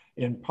that's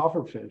in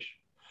pufferfish,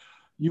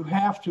 you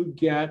have to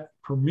get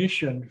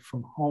permission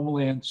from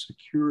Homeland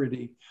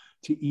Security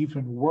to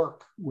even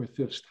work with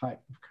this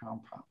type of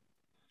compound.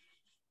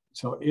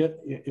 So it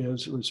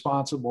is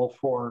responsible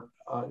for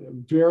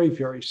very,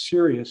 very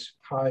serious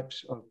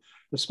types of,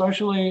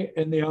 especially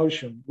in the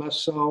ocean, less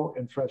so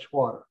in fresh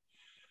water.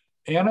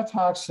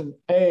 Anatoxin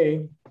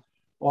A,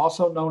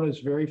 also known as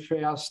very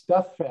fast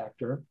death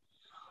factor,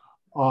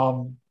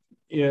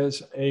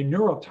 is a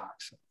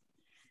neurotoxin,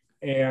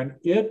 and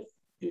it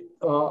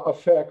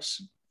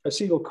affects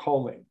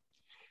acetylcholine.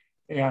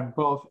 And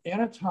both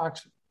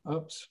anatoxin,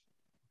 oops,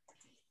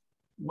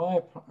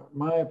 my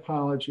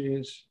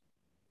apologies.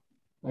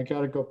 I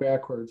got to go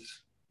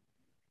backwards.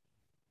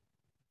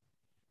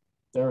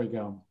 There we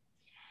go.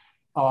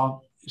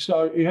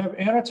 So you have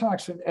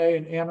anatoxin A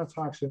and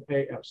anatoxin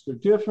AS. They're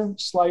different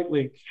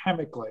slightly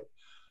chemically,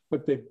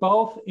 but they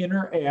both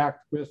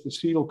interact with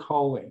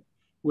acetylcholine,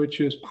 which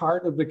is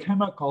part of the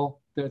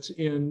chemical that's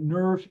in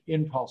nerve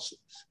impulses.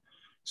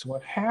 So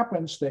what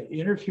happens, they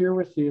interfere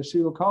with the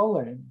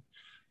acetylcholine,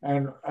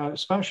 and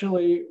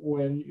especially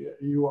when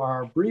you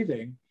are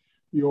breathing,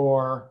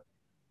 your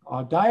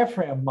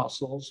diaphragm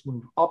muscles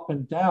move up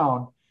and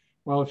down.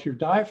 Well, if your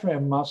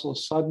diaphragm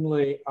muscles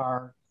suddenly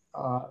are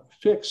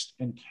fixed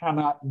and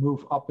cannot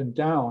move up and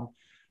down,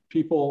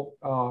 people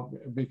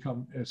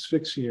become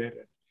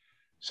asphyxiated.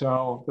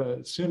 So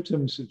the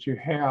symptoms that you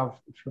have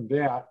from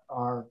that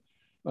are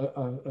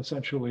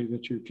essentially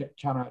that you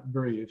cannot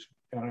breathe,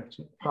 and it's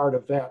part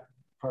of that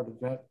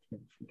thing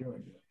for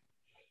doing it.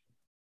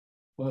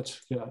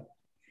 Let's get.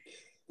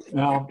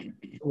 Now,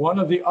 one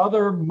of the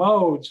other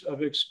modes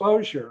of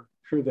exposure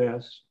for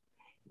this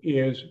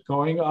is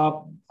going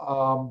up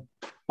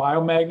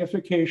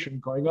biomagnification,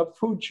 going up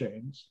food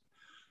chains,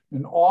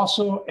 and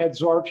also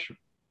adsorption.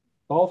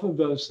 Both of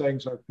those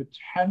things are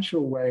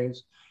potential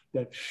ways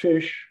that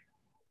fish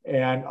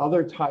and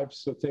other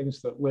types of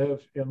things that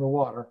live in the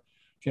water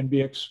can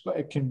be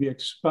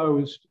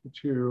exposed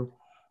to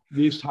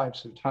these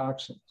types of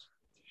toxins.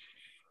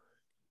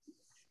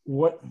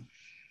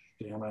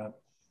 Damn it.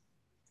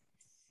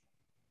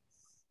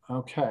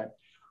 Okay.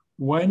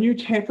 When you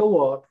take a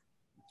look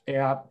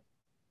at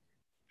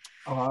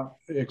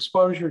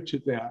exposure to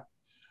that,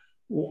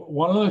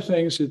 one of the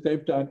things that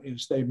they've done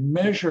is they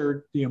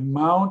measured the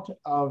amount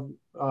of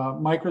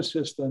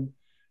microcystin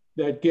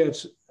that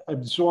gets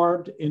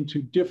absorbed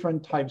into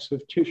different types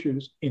of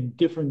tissues in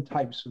different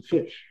types of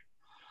fish.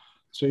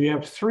 So you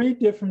have 3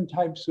 different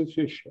types of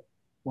fish.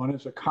 One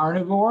is a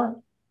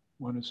carnivore,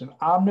 one is an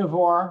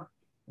omnivore,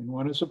 and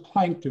one is a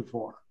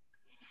planktivore.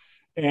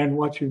 And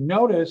what you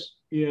notice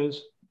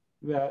is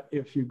that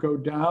if you go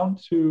down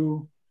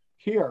to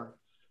here,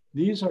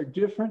 these are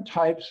different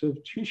types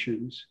of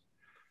tissues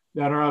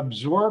that are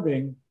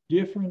absorbing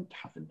different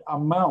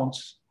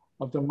amounts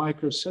of the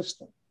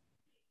microcystin.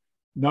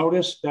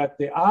 Notice that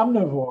the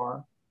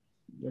omnivore,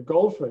 the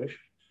goldfish,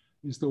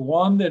 is the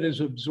one that is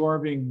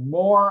absorbing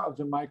more of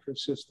the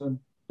microcystin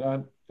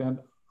than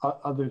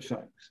other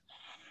things.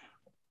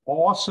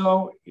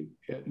 Also,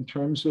 in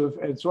terms of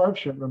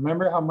absorption,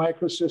 remember how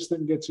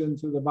microcystin gets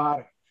into the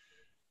body.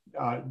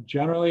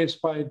 Generally, it's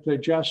by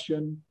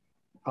digestion.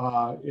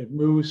 It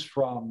moves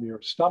from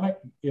your stomach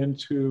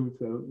into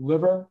the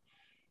liver.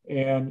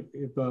 And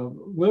the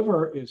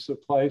liver is the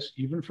place,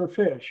 even for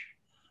fish,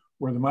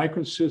 where the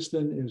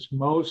microcystin is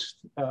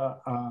most,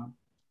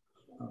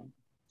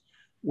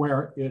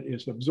 where it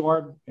is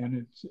absorbed and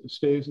it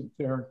stays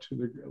there to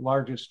the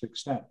largest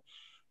extent.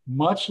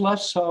 Much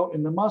less so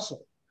in the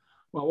muscle.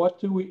 Well,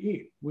 what do we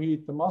eat? We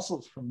eat the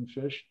muscles from the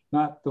fish,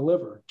 not the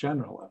liver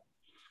generally.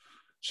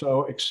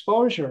 So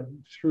exposure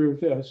through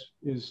this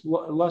is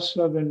less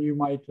so than you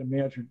might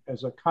imagine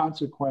as a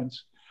consequence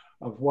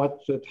of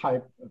what the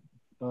type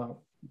of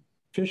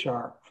fish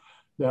are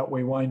that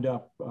we wind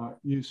up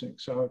using.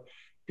 So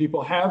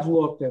people have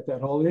looked at that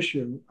whole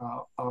issue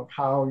of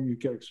how you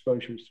get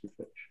exposures to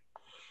fish.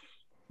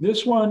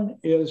 This one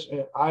is,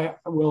 I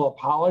will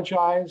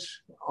apologize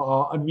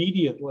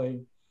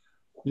immediately.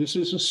 This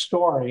is a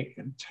story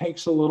and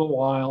takes a little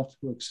while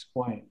to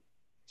explain.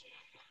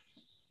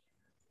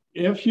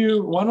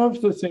 One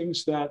of the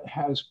things that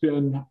has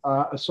been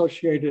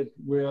associated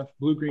with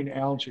blue-green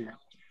algae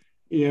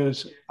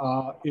is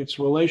its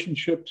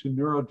relationship to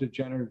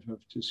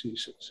neurodegenerative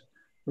diseases.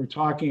 We're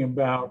talking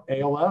about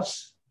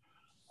ALS,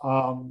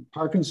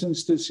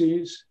 Parkinson's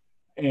disease,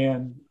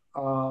 and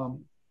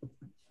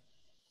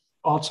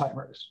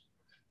Alzheimer's.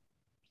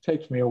 It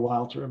takes me a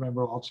while to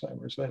remember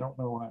Alzheimer's. I don't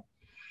know why.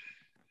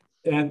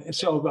 And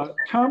so the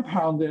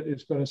compound that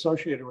has been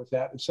associated with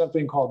that is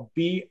something called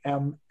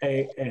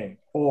BMAA,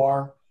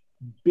 or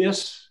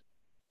bis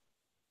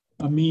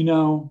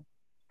methylaminoalanine,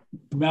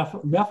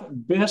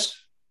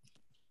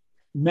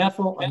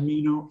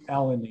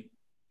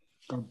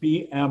 or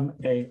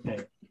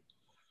BMAA.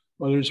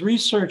 Well, there's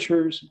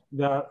researchers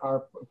that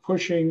are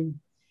pushing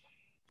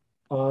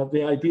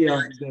the idea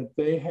that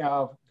they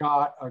have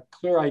got a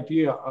clear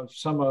idea of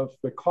some of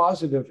the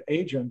causative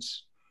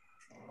agents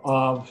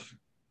of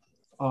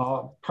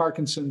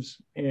Parkinson's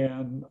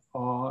and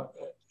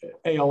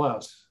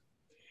ALS.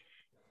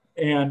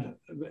 And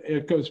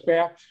it goes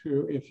back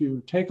to, if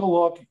you take a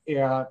look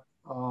at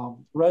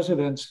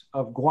residents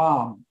of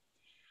Guam,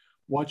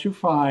 what you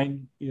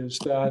find is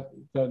that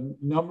the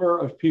number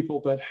of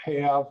people that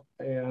have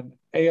an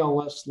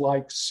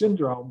ALS-like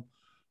syndrome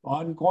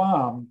on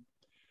Guam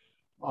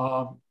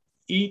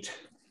eat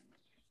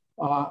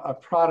a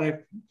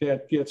product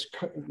that gets,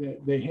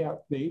 they have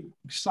the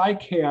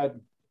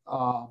cycad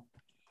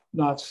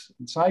nuts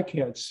and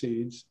cycad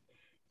seeds.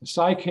 The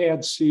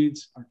cycad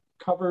seeds are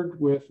covered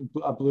with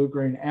a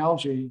blue-green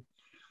algae.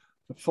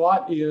 The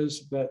thought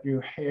is that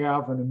you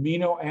have an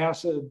amino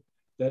acid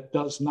that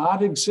does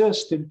not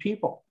exist in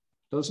people,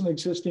 doesn't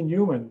exist in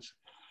humans.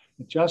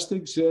 It just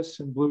exists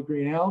in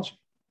blue-green algae.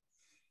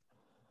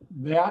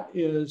 That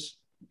is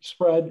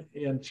spread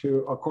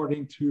into,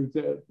 according to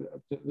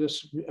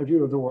this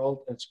view of the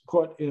world, it's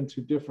put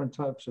into different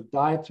types of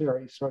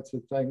dietary sorts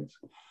of things.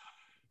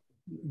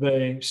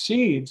 The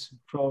seeds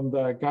from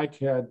the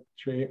gycad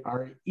tree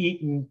are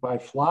eaten by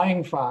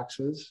flying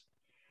foxes,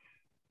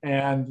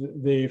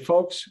 and the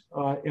folks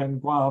in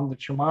Guam, the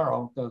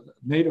Chamorro, the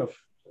native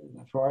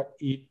for it,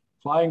 eat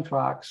flying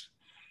fox,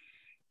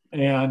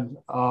 and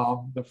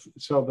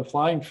so the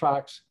flying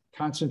fox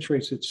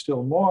concentrates it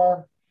still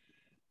more.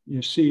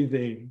 You see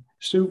the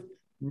soup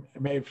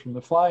made from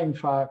the flying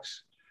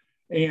fox,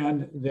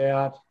 and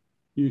that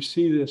you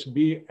see this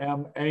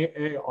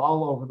BMAA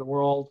all over the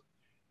world.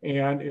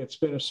 And it's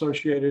been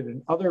associated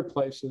in other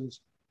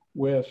places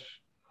with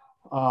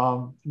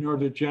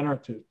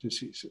neurodegenerative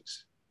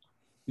diseases.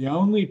 The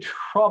only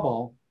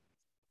trouble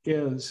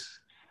is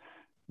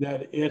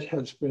that it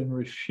has been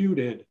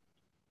refuted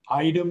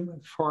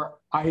item for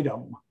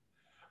item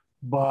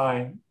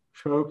by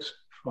folks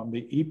from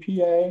the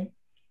EPA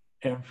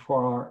and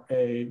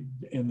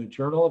in the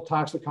Journal of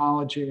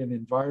Toxicology and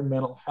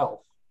Environmental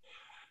Health.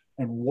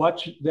 And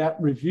what that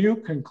review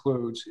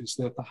concludes is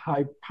that the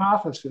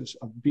hypothesis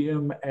of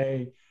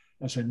BMA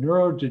as a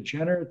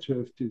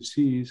neurodegenerative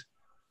disease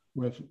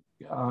with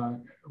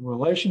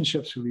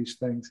relationships with these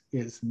things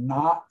is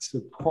not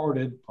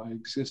supported by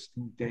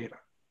existing data.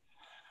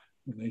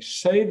 When they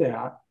say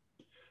that,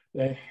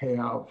 they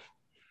have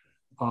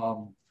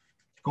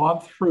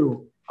gone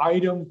through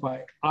item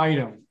by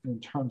item in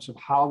terms of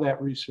how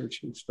that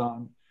research is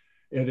done.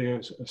 It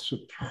is a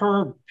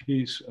superb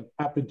piece of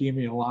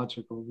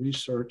epidemiological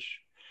research,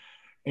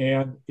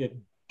 and it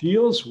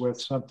deals with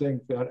something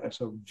that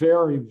is a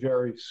very,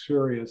 very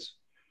serious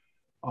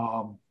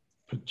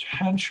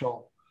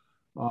potential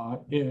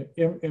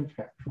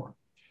impact for.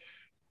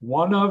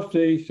 One of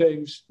the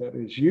things that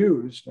is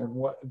used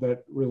and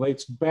that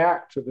relates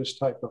back to this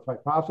type of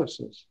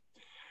hypothesis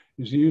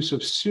is the use of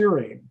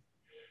serine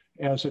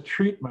as a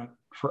treatment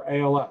for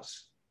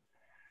ALS.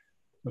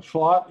 The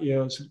thought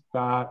is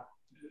that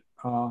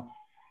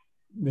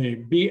the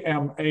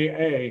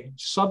BMAA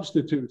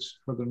substitutes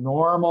for the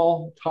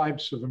normal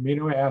types of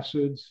amino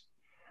acids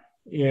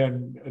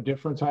in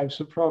different types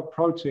of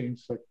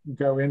proteins that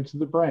go into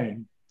the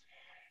brain,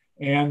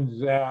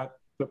 and that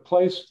the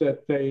place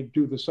that they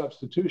do the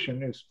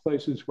substitution is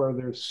places where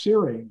there's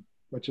serine,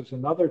 which is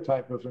another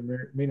type of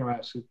amino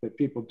acid that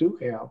people do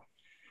have,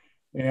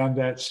 and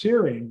that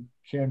serine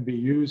can be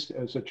used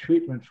as a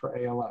treatment for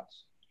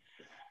ALS.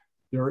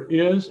 There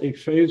is a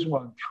phase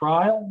 1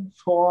 trial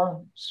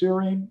for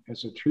serine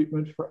as a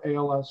treatment for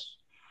ALS,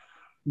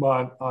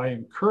 but I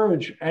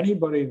encourage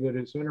anybody that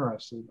is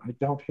interested, I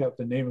don't have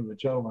the name of the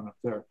gentleman up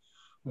there,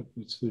 but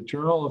it's the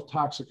Journal of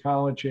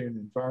Toxicology and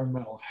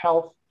Environmental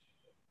Health.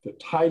 The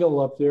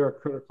title up there,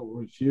 Critical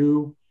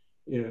Review,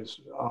 is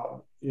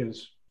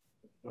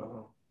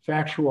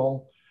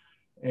factual.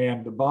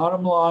 And the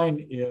bottom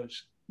line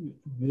is,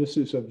 this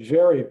is a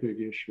very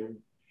big issue.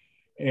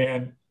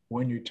 And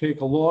when you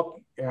take a look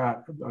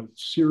at a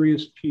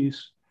serious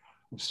piece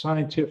of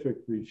scientific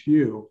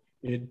review,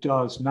 it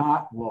does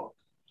not look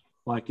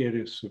like it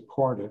is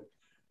supported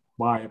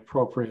by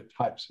appropriate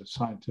types of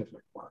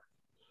scientific work.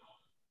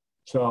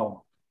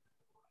 So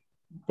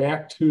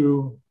back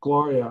to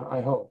Gloria,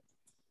 I hope.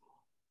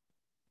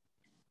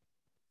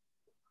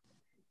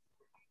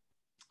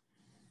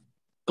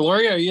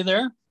 Gloria, are you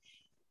there?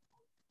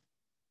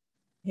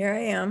 Here I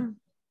am.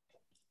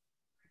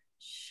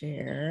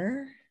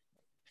 Share.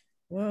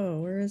 Whoa,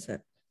 where is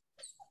it?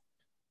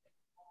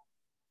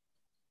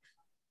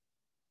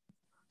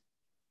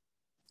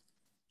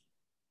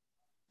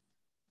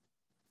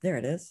 There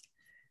it is.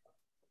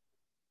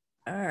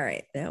 All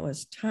right, that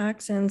was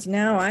toxins.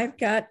 Now I've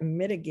got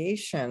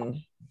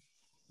mitigation.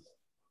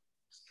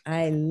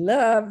 I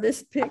love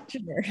this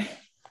picture.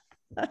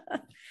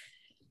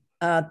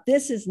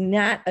 This is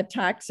not a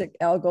toxic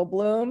algal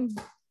bloom.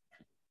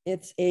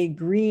 It's a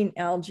green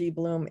algae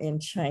bloom in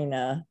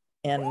China.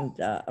 And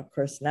of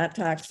course, not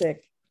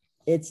toxic.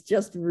 It's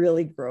just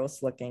really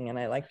gross looking, and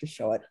I like to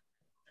show it.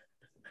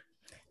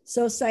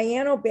 So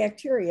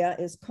cyanobacteria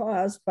is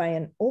caused by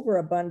an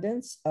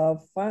overabundance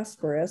of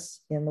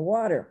phosphorus in the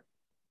water.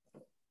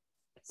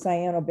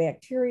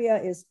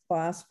 Cyanobacteria is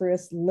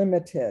phosphorus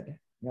limited.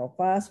 No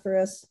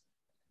phosphorus,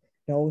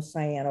 no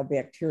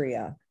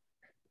cyanobacteria.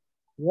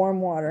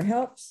 Warm water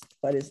helps,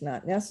 but is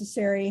not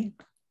necessary.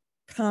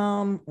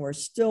 Calm or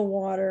still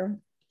water,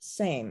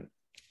 same.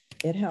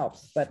 It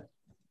helps, but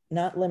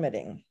not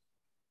limiting.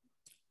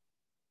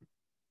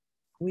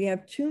 We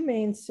have two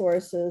main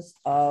sources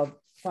of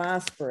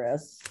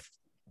phosphorus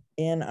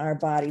in our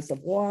bodies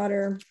of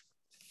water.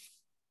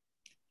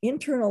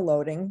 Internal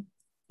loading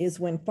is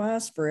when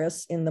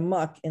phosphorus in the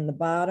muck in the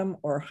bottom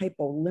or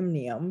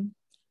hypolimnium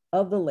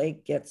of the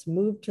lake gets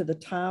moved to the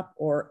top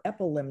or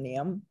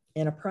epilimnium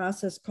in a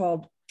process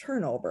called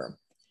turnover,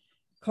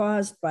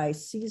 caused by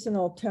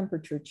seasonal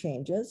temperature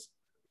changes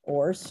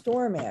or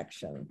storm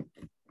action.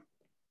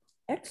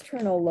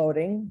 External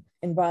loading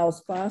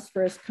involves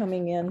phosphorus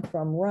coming in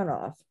from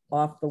runoff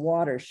off the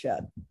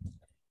watershed.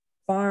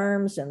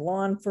 Farms and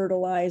lawn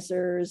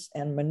fertilizers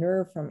and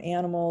manure from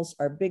animals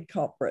are big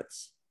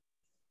culprits,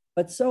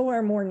 but so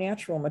are more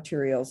natural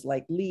materials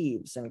like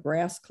leaves and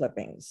grass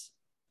clippings.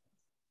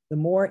 The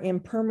more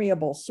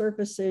impermeable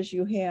surfaces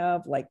you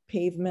have, like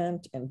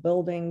pavement and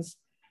buildings,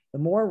 the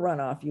more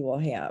runoff you will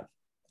have.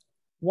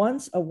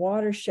 Once a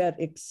watershed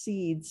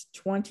exceeds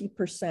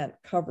 20%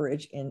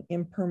 coverage in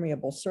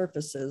impermeable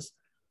surfaces,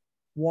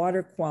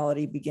 water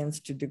quality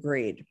begins to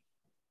degrade.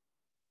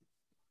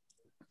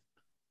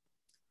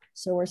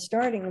 So we're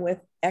starting with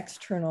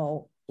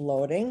external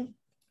loading.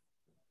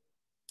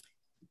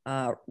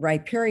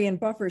 Riparian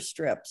buffer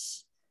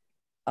strips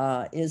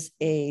is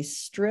a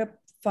strip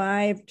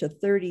 5 to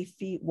 30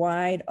 feet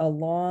wide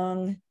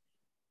along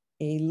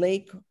a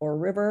lake or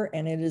river,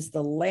 and it is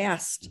the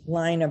last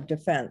line of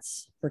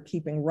defense for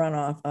keeping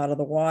runoff out of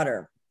the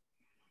water.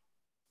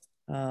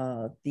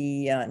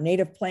 The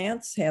native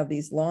plants have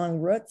these long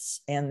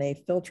roots, and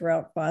they filter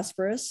out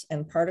phosphorus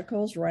and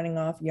particles running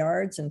off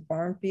yards and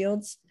farm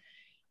fields.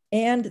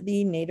 And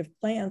the native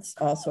plants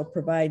also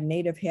provide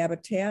native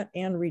habitat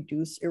and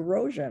reduce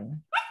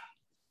erosion.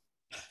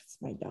 It's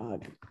my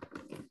dog.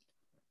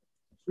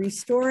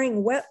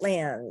 Restoring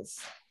wetlands.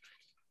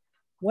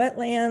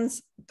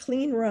 Wetlands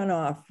clean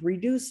runoff,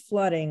 reduce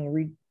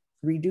flooding,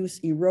 reduce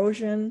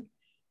erosion,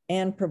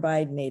 and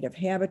provide native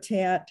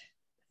habitat.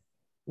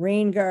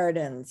 Rain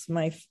gardens,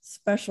 my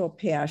special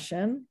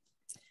passion.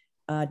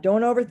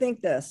 Don't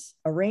overthink this.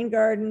 A rain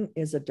garden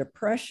is a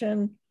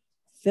depression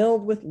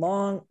filled with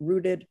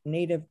long-rooted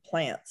native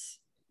plants.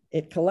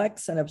 It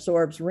collects and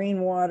absorbs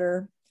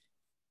rainwater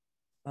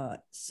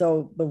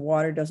so the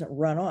water doesn't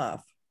run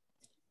off.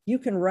 You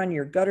can run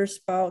your gutter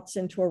spouts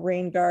into a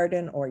rain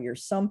garden or your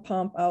sump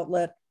pump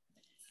outlet.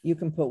 You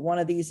can put one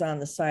of these on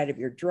the side of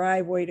your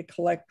driveway to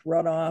collect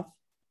runoff.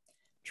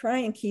 Try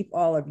and keep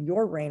all of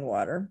your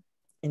rainwater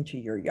in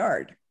your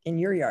yard.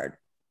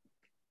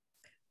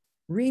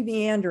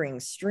 Remeandering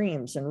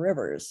streams and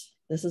rivers.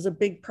 This is a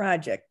big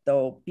project,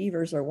 though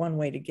beavers are one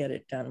way to get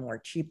it done more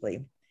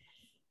cheaply.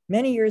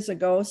 Many years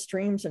ago,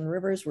 streams and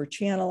rivers were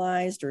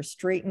channelized or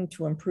straightened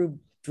to improve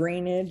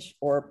drainage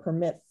or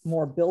permit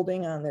more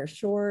building on their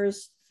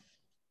shores.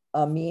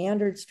 A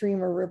meandered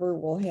stream or river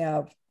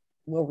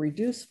will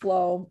reduce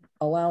flow,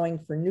 allowing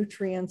for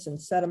nutrients and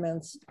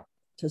sediments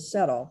to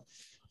settle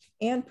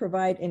and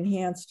provide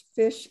enhanced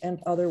fish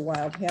and other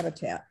wild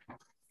habitat.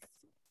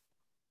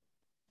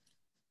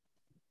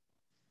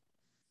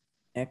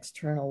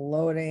 External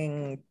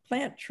loading,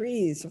 plant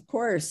trees, of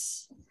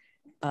course,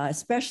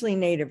 especially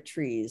native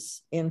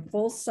trees. In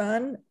full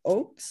sun,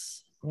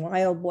 oaks,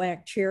 wild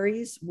black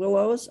cherries,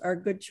 willows are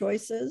good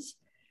choices.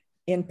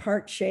 In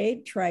part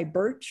shade, try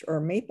birch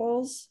or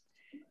maples.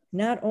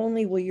 Not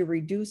only will you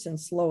reduce and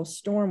slow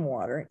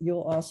stormwater,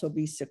 you'll also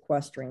be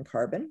sequestering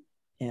carbon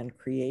and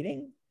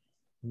creating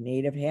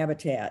native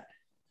habitat.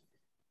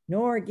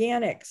 No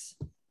organics.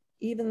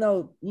 Even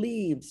though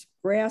leaves,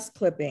 grass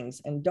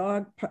clippings, and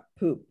dog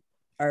poop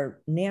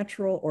are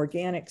natural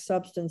organic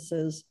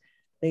substances,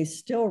 they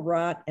still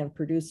rot and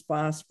produce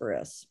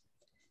phosphorus.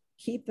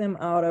 Keep them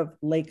out of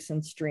lakes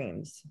and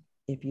streams.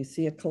 If you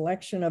see a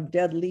collection of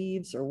dead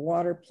leaves or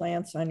water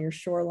plants on your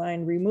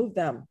shoreline, remove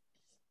them.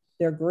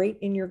 They're great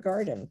in your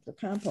garden for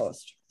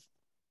compost.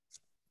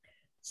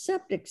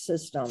 Septic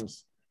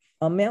systems.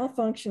 A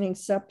malfunctioning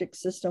septic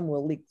system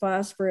will leak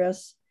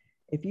phosphorus.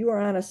 If you are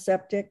on a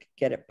septic,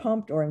 get it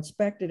pumped or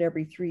inspected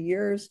every 3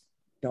 years.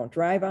 Don't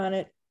drive on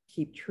it.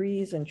 Keep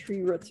trees and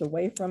tree roots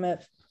away from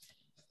it.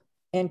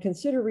 And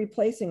consider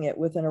replacing it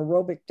with an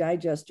aerobic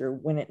digester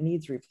when it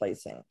needs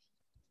replacing.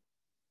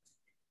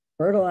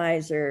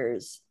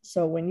 Fertilizers.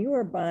 So when you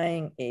are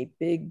buying a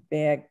big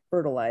bag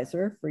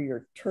fertilizer for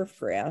your turf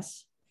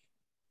grass,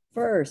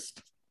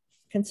 first,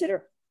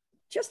 consider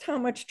just how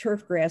much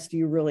turf grass do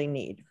you really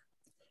need?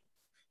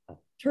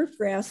 Turf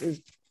grass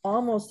is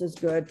almost as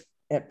good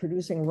at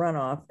producing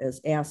runoff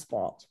as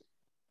asphalt.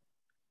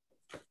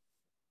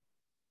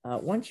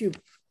 Once you've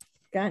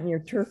gotten your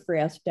turf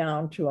grass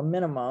down to a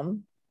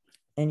minimum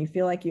and you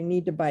feel like you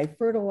need to buy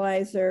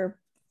fertilizer,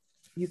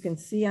 you can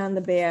see on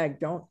the bag,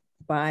 don't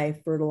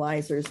buy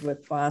fertilizers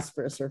with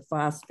phosphorus or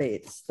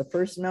phosphates. The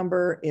first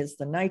number is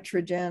the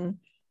nitrogen,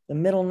 the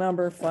middle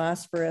number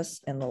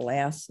phosphorus, and the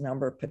last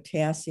number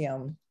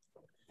potassium.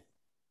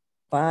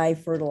 Buy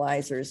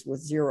fertilizers with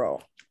 0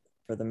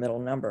 for the middle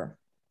number.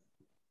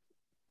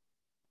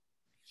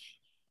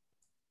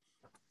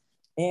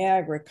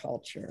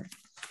 Agriculture.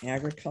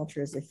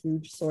 Agriculture is a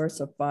huge source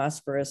of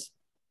phosphorus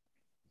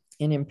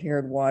in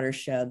impaired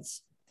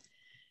watersheds.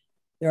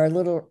 There are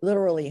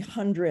literally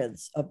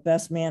hundreds of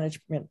best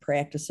management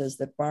practices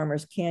that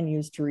farmers can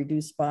use to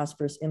reduce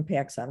phosphorus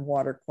impacts on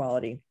water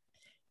quality.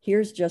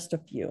 Here's just a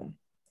few.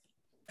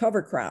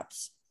 Cover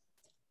crops.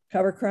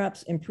 Cover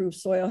crops improve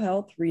soil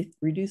health,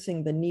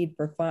 reducing the need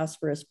for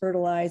phosphorus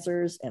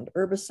fertilizers and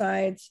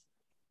herbicides.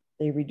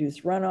 They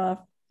reduce runoff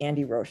and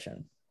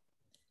erosion.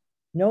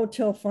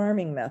 No-till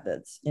farming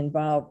methods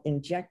involve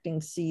injecting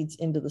seeds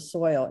into the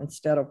soil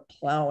instead of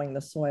plowing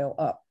the soil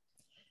up.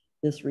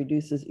 This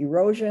reduces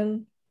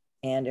erosion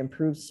and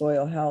improves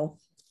soil health,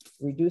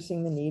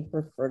 reducing the need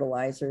for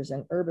fertilizers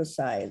and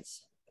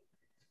herbicides.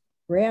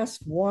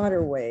 Grassed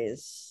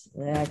waterways.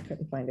 I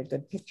couldn't find a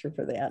good picture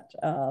for that.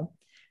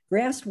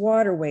 Grassed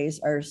waterways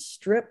are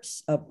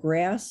strips of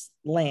grass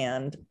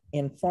land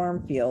in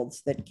farm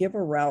fields that give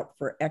a route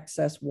for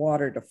excess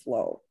water to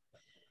flow.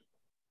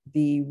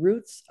 The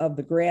roots of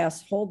the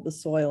grass hold the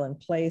soil in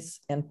place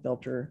and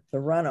filter the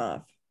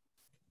runoff.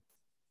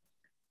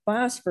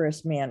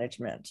 Phosphorus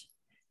management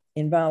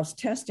involves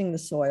testing the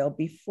soil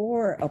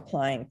before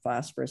applying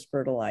phosphorus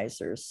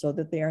fertilizers so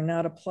that they are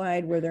not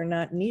applied where they're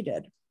not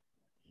needed.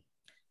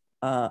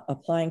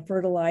 Applying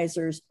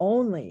fertilizers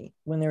only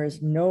when there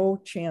is no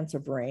chance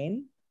of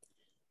rain.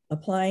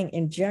 Applying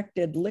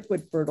injected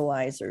liquid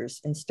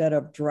fertilizers instead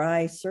of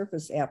dry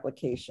surface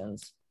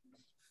applications,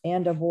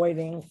 and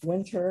avoiding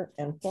winter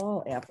and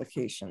fall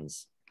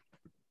applications.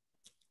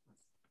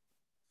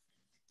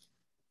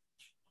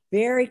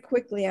 Very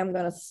quickly, I'm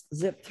going to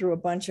zip through a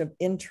bunch of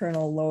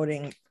internal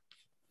loading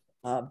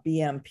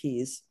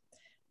BMPs.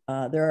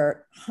 There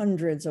are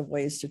hundreds of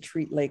ways to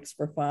treat lakes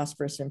for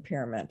phosphorus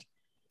impairment.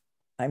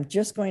 I'm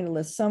just going to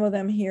list some of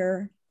them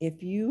here.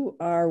 If you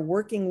are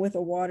working with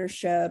a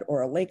watershed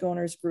or a lake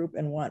owners group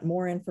and want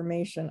more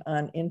information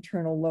on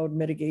internal load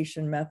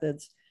mitigation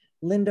methods,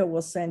 Linda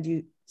will send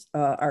you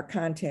our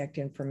contact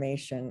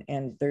information,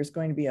 and there's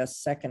going to be a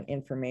second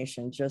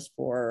information just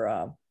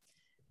for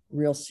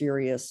real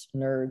serious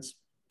nerds.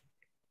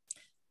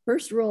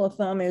 First rule of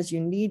thumb is you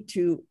need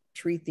to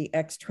treat the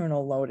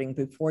external loading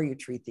before you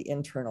treat the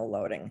internal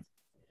loading.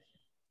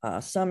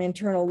 Some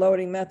internal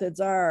loading methods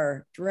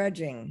are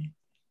dredging,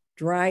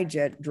 dry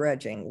jet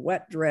dredging,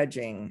 wet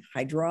dredging,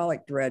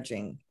 hydraulic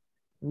dredging,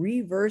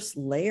 reverse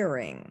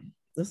layering.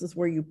 This is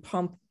where you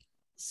pump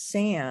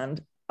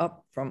sand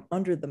up from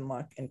under the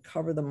muck and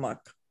cover the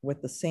muck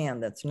with the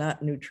sand that's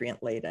not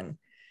nutrient laden.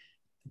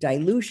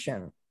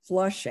 Dilution,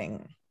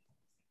 flushing,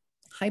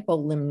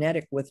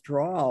 hypolimnetic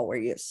withdrawal, where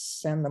you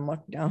send the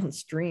muck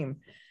downstream.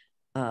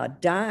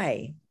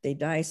 Dye, they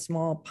dye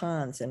small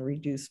ponds and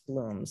reduce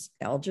blooms.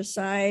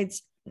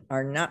 Algicides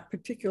are not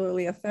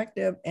particularly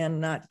effective and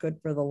not good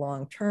for the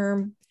long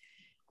term.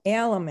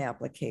 Alum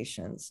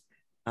applications,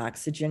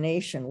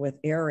 oxygenation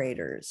with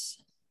aerators.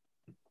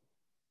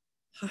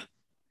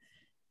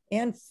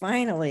 And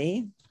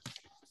finally,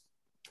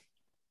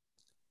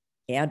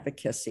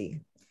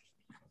 advocacy.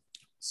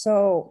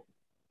 So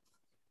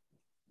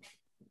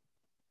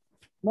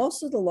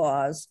most of the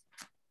laws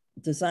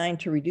designed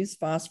to reduce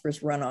phosphorus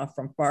runoff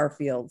from far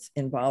fields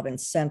involve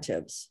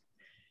incentives.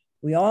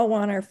 We all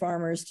want our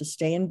farmers to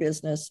stay in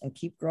business and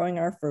keep growing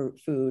our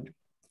food.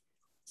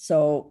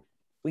 So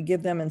we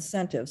give them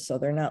incentives so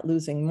they're not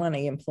losing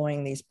money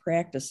employing these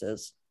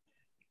practices.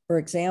 For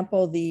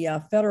example, the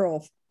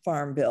federal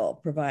Farm Bill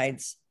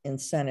provides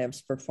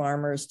incentives for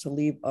farmers to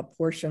leave a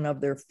portion of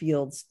their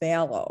fields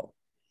fallow.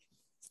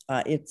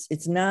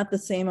 It's not the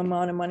same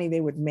amount of money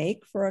they would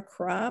make for a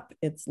crop.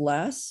 It's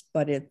less,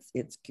 but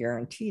it's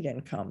guaranteed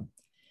income.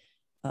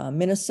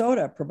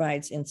 Minnesota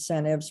provides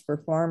incentives for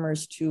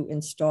farmers to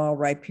install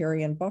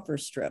riparian buffer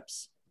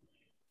strips.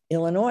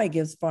 Illinois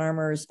gives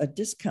farmers a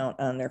discount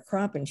on their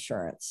crop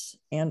insurance,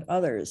 and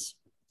others.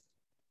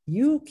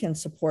 You can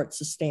support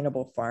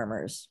sustainable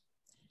farmers.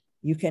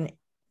 You can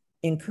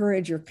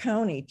encourage your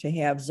county to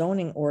have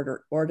zoning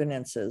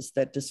ordinances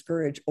that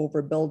discourage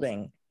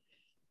overbuilding.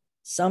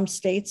 Some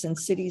states and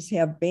cities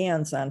have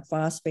bans on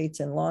phosphates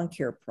and lawn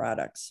care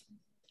products.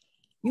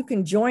 You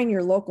can join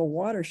your local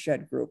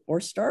watershed group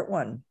or start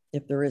one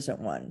if there isn't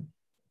one.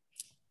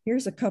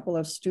 Here's a couple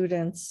of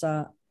students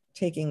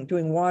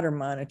doing water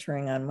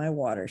monitoring on my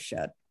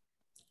watershed.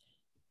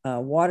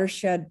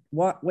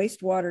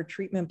 Wastewater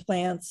treatment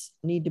plants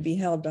need to be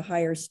held to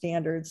higher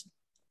standards.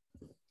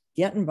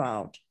 Get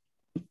involved.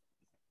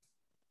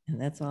 And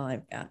that's all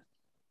I've got.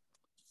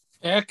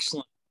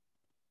 Excellent.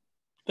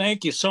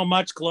 Thank you so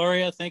much,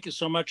 Gloria. Thank you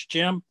so much,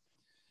 Jim.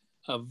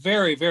 A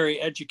very, very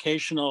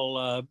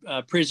educational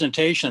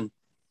presentation.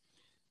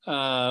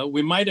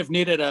 We might have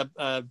needed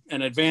an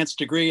advanced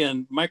degree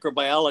in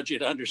microbiology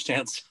to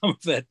understand some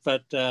of it,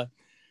 but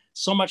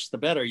so much the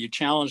better. You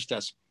challenged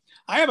us.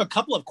 I have a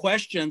couple of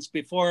questions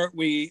before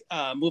we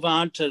move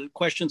on to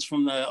questions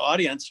from the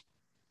audience.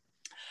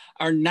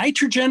 Are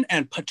nitrogen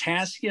and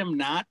potassium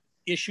not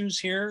issues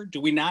here?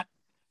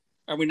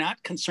 Are we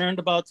not concerned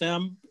about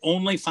them?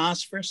 Only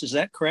phosphorus, is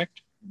that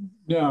correct?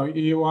 No,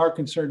 you are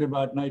concerned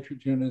about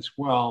nitrogen as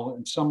well.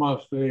 And some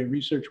of the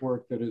research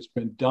work that has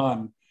been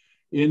done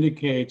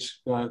indicates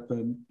that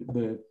the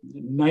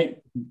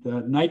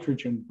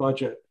nitrogen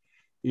budget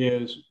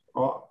is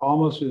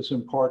almost as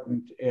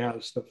important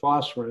as the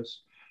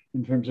phosphorus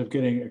in terms of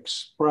getting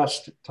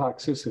expressed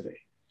toxicity.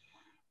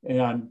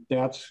 And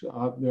that's,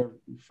 they're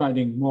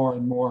finding more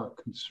and more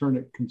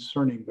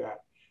concerning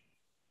that.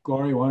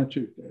 Gloria, why don't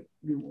you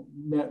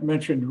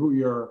mention who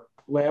your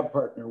lab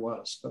partner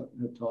was that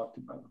talked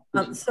about?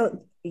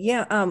 So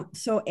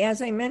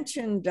as I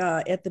mentioned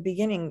at the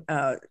beginning,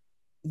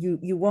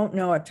 you won't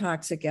know a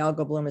toxic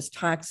algal bloom is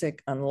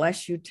toxic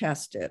unless you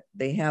test it.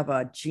 They have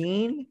a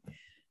gene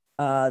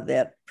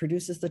that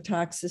produces the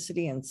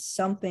toxicity, and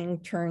something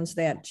turns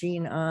that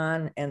gene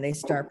on and they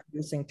start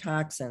producing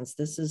toxins.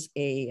 This is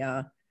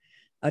a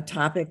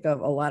topic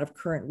of a lot of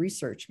current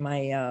research.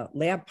 My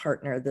lab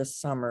partner this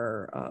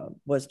summer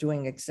was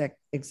doing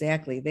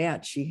exactly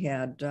that. She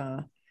had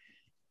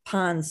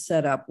ponds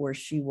set up where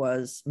she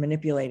was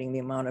manipulating the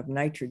amount of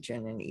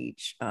nitrogen in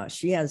each.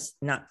 She has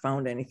not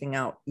found anything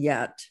out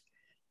yet,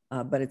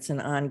 but it's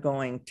an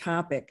ongoing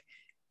topic.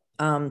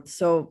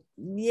 So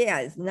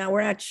yeah, now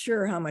we're not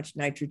sure how much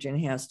nitrogen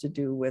has to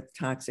do with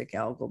toxic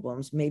algal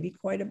blooms, maybe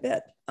quite a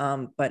bit,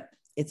 but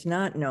it's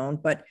not known.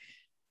 But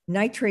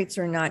nitrates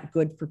are not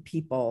good for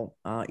people,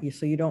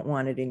 so you don't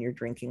want it in your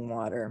drinking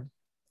water,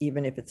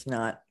 even if it's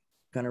not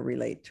going to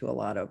relate to a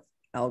lot of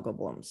algal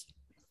blooms.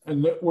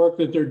 And the work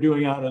that they're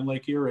doing out in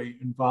Lake Erie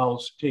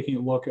involves taking a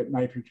look at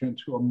nitrogen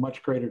to a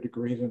much greater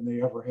degree than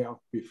they ever have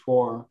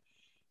before,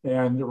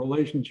 and the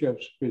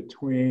relationships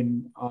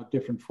between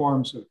different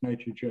forms of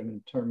nitrogen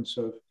in terms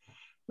of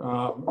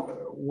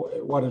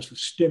what is the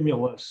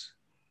stimulus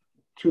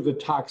to the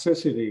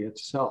toxicity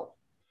itself,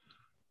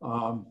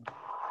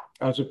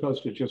 as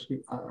opposed to just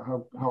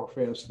how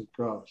fast it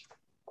goes.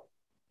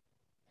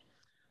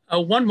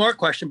 One more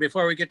question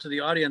before we get to the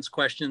audience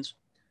questions.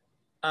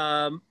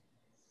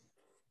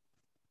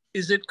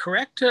 Is it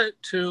correct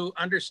to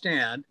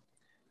understand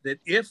that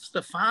if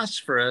the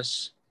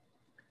phosphorus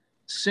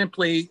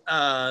simply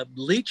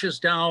leaches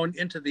down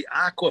into the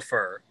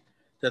aquifer,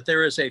 that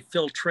there is a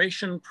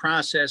filtration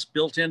process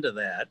built into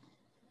that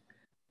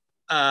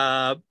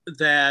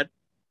that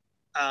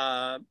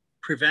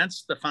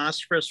prevents the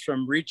phosphorus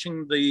from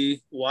reaching the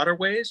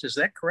waterways? Is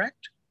that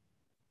correct?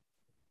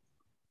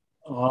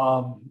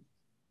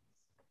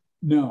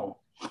 No.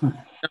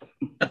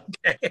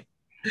 Okay.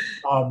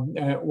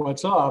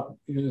 What's up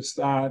is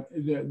that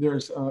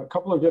there's a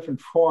couple of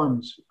different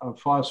forms of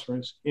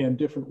phosphorus and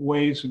different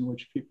ways in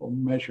which people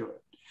measure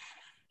it.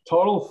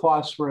 Total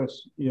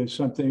phosphorus is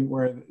something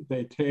where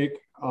they take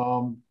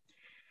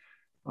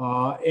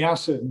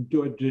acid and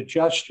do a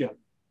digestion,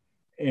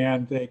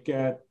 and they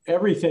get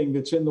everything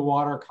that's in the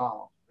water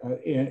column,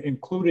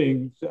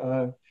 including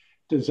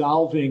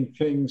dissolving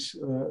things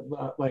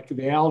like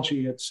the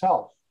algae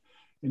itself,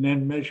 and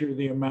then measure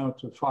the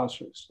amount of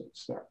phosphorus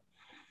that's there.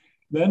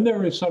 Then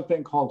there is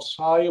something called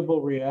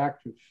soluble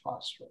reactive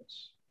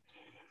phosphorus.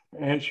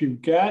 As you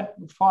get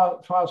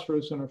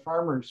phosphorus in a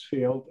farmer's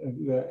field,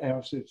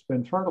 as it's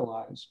been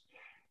fertilized,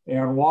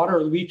 and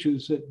water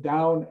leaches it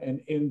down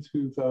and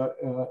into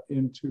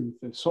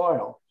the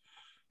soil,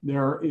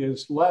 there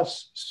is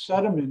less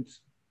sediment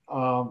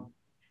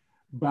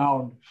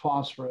bound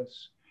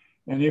phosphorus.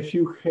 And if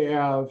you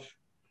have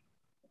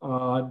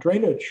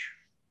drainage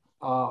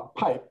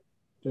pipe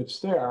that's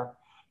there,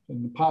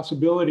 and the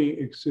possibility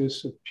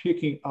exists of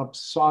picking up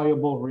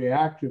soluble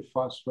reactive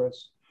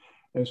phosphorus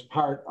as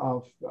part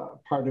of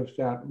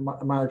that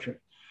margin.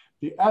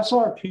 The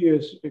SRP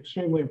is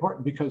extremely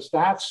important because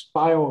that's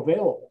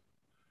bioavailable.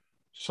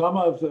 Some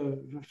of the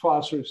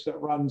phosphorus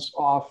that runs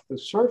off the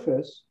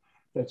surface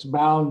that's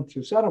bound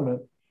to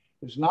sediment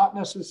is not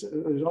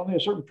necessarily, there's only a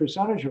certain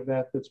percentage of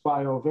that that's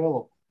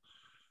bioavailable.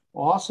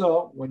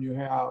 Also, when you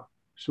have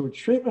sewage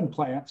treatment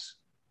plants,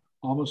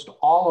 almost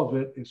all of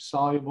it is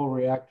soluble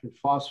reactive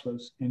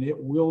phosphorus, and it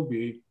will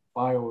be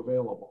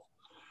bioavailable.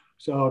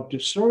 So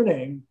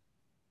discerning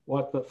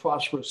what the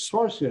phosphorus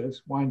source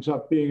is winds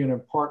up being an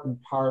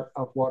important part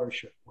of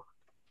watershed work.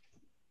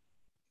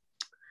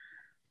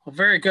 Well,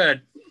 very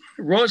good.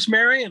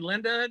 Rosemary and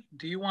Linda,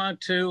 do you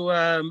want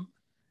to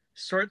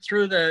sort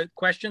through the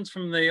questions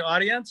from the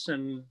audience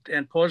and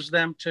pose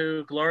them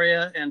to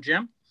Gloria and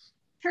Jim?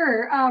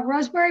 Sure.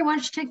 Rosemary, why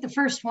don't you take the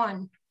first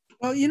one?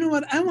 Well, you know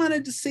what? I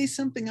wanted to say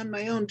something on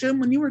my own. Jim,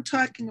 when you were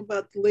talking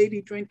about the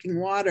lady drinking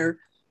water,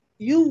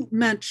 you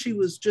meant she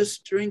was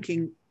just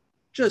drinking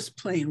just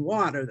plain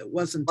water that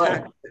wasn't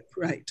toxic,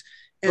 right?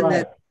 And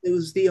that it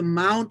was the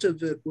amount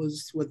of it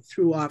was what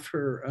threw off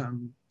her.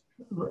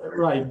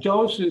 Right.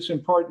 Dose is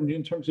important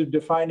in terms of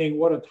defining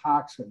what a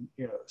toxin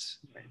is.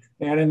 Right.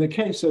 And in the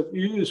case of,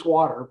 you use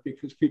water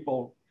because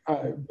people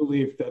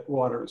believe that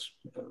water is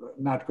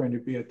not going to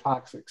be a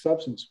toxic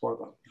substance for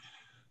them.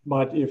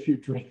 But if you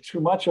drink too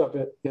much of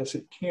it, yes,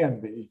 it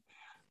can be.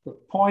 The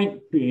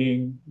point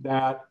being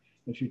that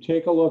if you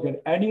take a look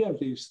at any of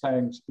these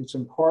things, it's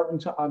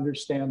important to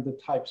understand the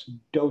types of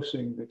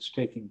dosing that's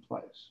taking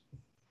place.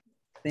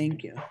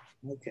 Thank you.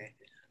 Okay.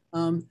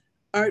 All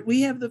right,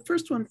 we have the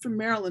first one from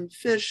Marilyn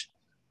Fish,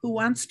 who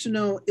wants to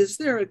know, is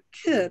there a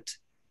kit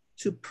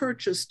to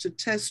purchase to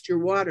test your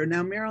water?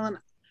 Now, Marilyn,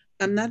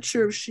 I'm not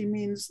sure if she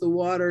means the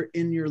water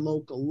in your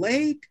local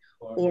lake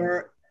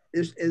or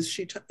is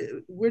she,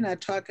 we're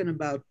not talking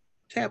about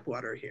tap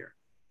water here.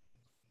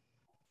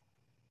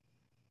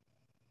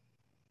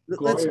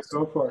 Gloria,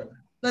 go for it.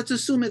 Let's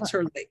assume it's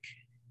her lake.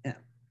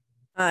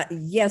 Yeah.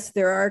 Yes,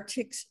 there are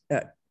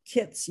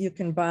kits you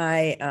can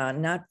buy,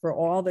 not for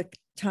all the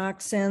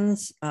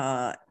toxins.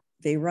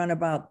 They run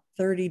about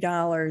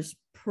 $30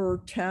 per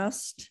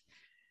test.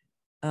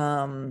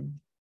 And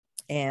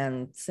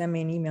send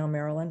me an email,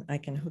 Marilyn, I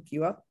can hook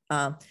you up.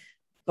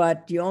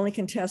 But you only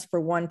can test for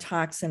one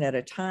toxin at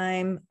a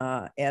time.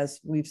 As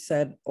we've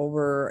said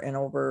over and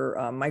over,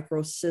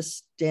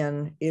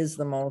 microcystin is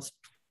the most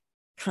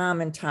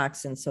common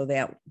toxin, so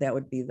that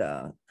would be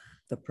the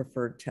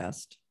preferred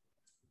test.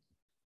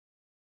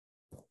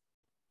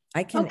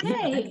 I can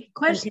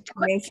question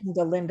information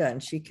to Linda,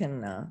 and she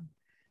can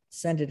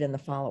send it in the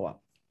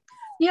follow-up.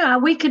 Yeah,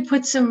 we could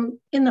put some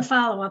in the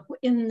follow-up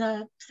in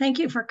the thank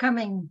you for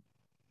coming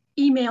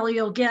email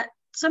you'll get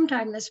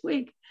sometime this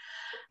week.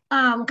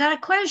 Got a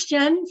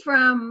question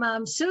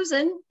from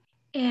Susan,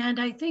 and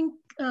I think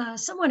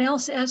someone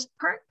else asked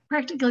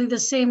practically the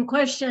same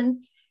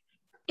question.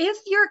 If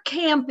you're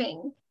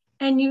camping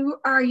and you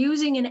are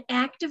using an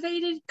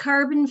activated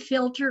carbon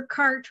filter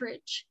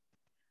cartridge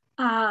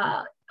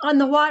on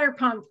the water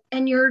pump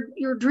and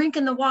you're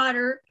drinking the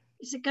water,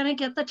 is it going to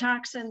get the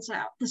toxins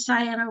out, the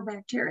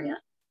cyanobacteria?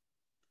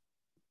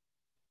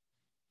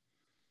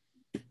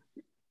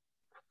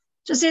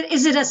 Is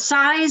it a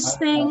size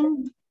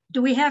thing?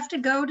 Do we have to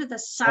go to the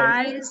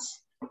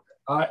size?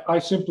 I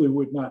simply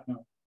would not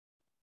know.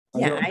 I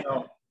don't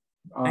know.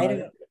 I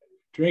don't.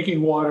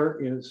 Drinking water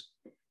is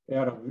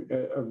at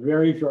a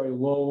very, very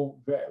low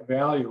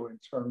value in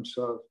terms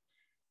of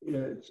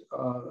its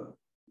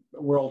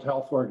World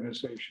Health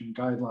Organization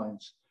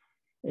guidelines.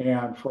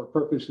 And for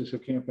purposes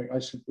of camping, I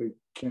simply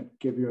can't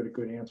give you a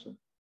good answer.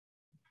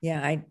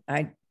 Yeah,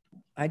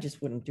 I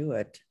just wouldn't do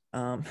it.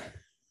 Well,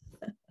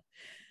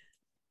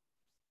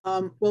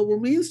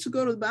 when we used to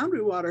go to the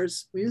Boundary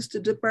Waters, we used to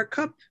dip our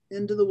cup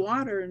into the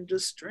water and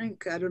just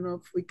drink. I don't know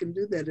if we can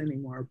do that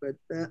anymore, but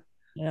that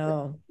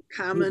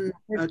common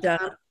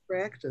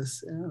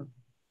practice. Yeah.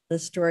 The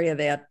story of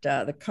that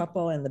the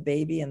couple and the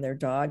baby and their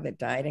dog that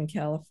died in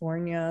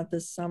California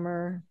this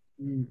summer,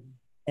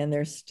 and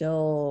they're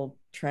still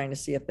trying to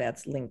see if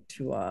that's linked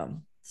to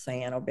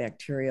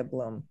cyanobacteria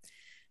bloom.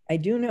 I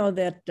do know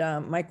that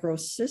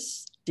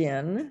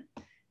microcystin,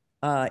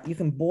 you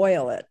can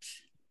boil it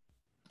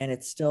and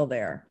it's still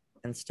there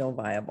and still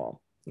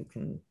viable. You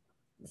can,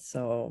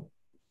 so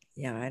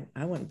yeah,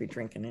 I wouldn't be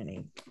drinking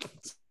any.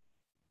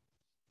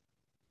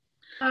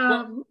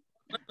 Well,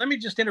 let me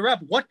just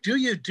interrupt. What do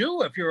you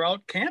do if you're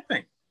out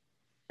camping?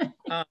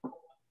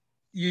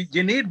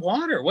 You need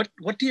water. What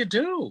do you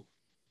do?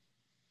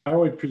 I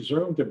would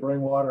presume to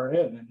bring water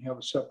in and have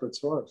a separate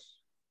source.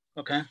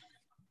 Okay.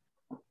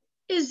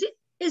 Is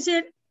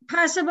it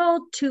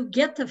possible to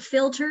get the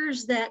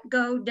filters that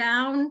go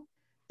down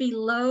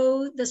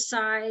below the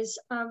size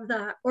of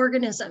the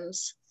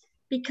organisms?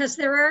 Because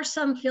there are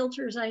some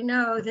filters I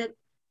know that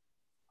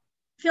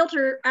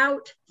filter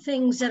out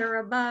things that are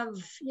above,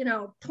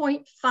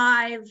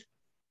 0.5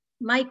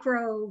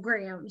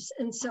 micrograms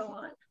and so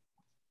on.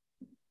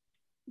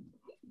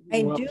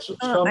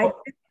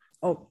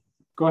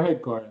 Go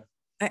ahead, Gloria.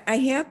 I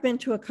have been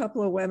to a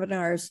couple of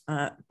webinars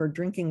for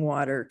drinking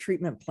water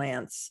treatment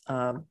plants,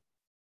 but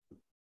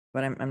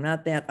I'm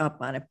not that up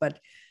on it. But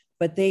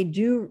they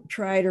do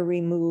try to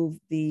remove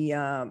the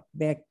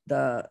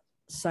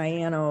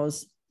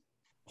cyanos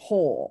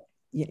whole.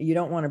 You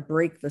don't want to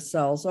break the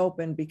cells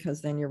open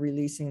because then you're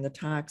releasing the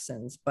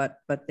toxins. But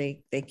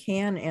they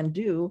can and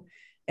do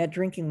at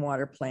drinking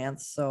water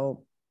plants.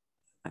 So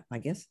I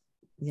guess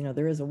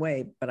there is a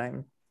way, but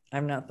I'm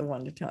not the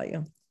one to tell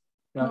you.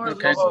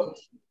 Okay.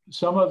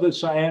 Some of the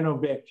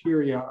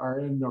cyanobacteria are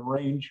in the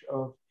range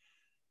of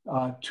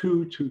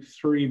 2 to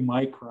 3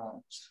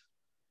 microns.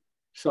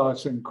 So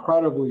it's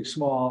incredibly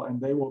small,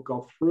 and they will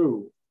go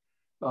through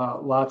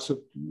lots of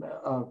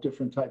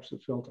different types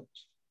of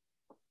filters.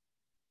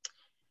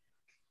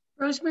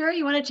 Rosemary,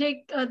 you want to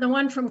take the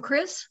one from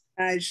Chris?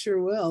 I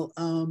sure will.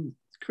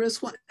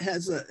 Chris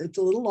it's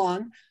a little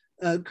long.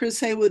 Chris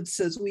Haywood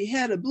says, we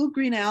had a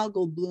blue-green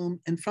algal bloom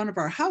in front of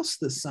our house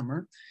this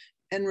summer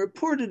and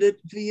reported it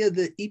via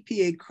the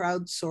EPA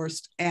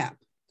crowdsourced app.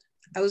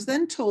 I was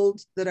then told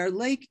that our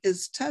lake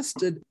is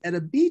tested at a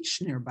beach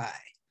nearby,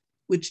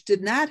 which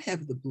did not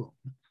have the bloom.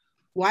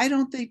 Why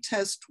don't they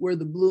test where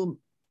the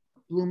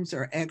blooms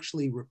are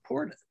actually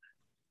reported?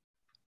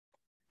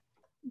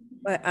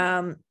 But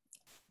are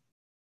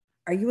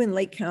you in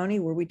Lake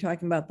County? Were we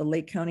talking about the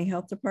Lake County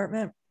Health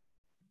Department?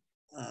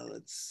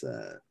 Let's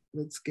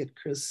get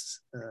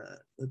Chris.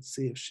 Let's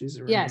see if she's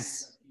around.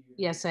 Yes,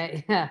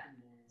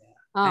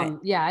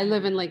 I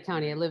live in Lake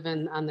County. I live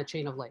on the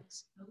chain of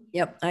lakes.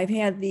 Yep, I've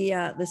had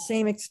the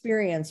same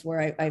experience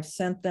where I've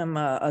sent them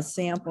a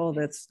sample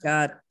that's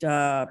got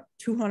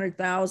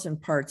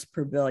 200,000 parts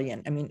per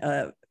billion. I mean,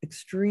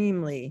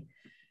 extremely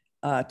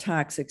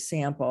toxic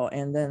sample,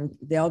 and then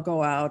they'll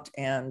go out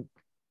and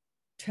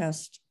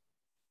test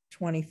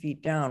 20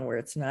 feet down where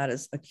it's not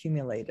as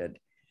accumulated.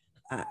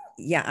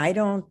 I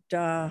don't.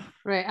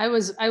 Right, I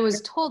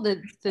was told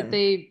that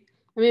they.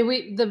 I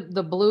mean,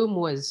 the bloom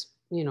was.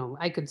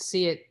 I could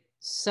see it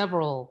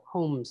several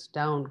homes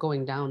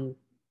going down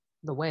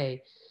the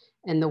way,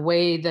 and the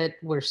way that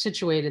we're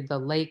situated, the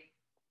lake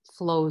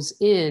flows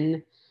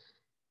in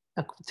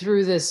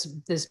through this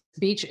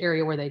beach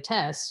area where they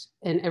test,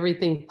 and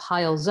everything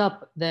piles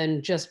up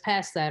then just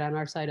past that on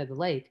our side of the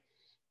lake.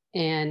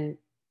 And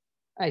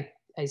I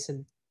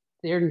said,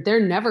 they're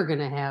never going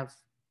to have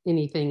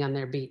anything on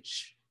their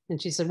beach.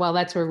 And she said, well,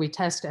 that's where we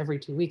test every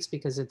 2 weeks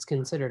because it's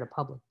considered a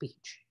public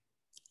beach.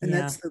 And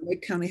that's the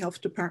Lake County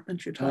Health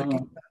Department you're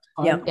talking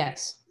about? Yeah.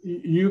 Yes.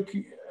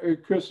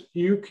 Chris,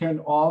 you can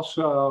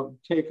also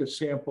take a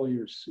sample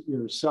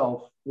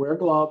yourself, wear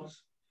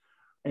gloves,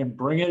 and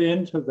bring it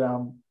into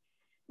them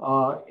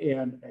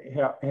and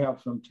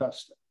have them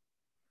tested.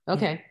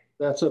 Okay.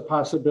 That's a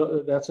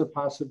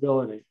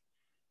possibility.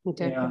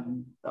 Okay.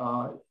 And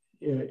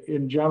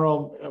in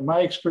general,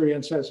 my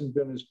experience hasn't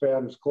been as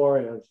bad as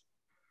Gloria's.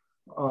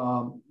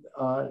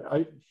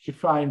 I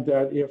find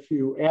that if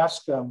you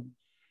ask them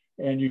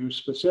and you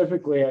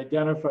specifically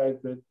identify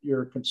that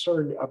you're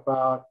concerned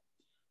about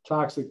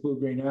toxic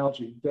blue-green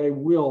algae, they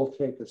will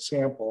take a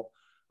sample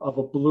of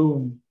a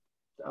bloom,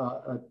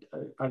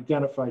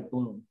 identified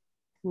bloom.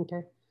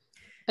 Okay.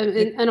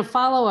 And a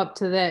follow-up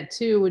to that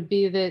too would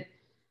be that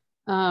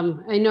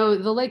I know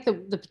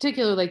the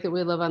particular lake that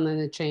we live on in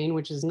the chain,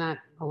 which is not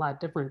a lot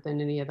different than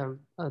any other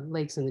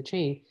lakes in the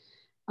chain,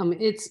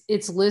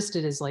 It's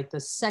listed as like the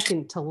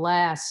second to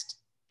last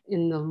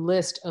in the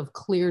list of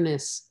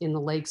clearness in the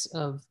lakes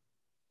of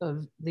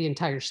the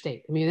entire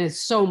state. I mean, it's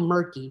so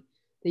murky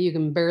that you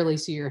can barely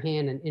see your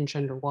hand an inch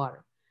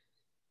underwater.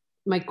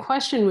 My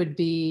question would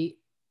be,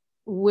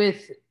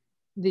 with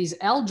these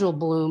algal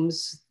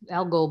blooms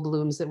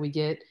that we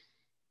get,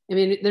 I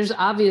mean, there's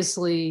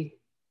obviously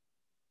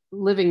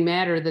living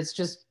matter that's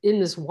just in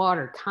this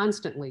water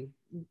constantly.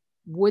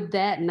 Would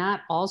that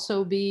not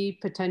also be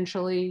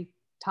potentially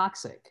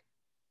toxic?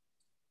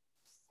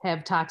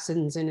 Have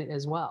toxins in it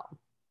as well?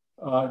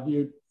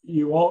 You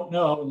won't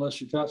know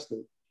unless you test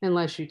it.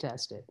 Unless you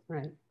test it,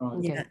 right?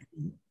 Okay.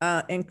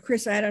 Yeah. And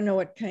Chris, I don't know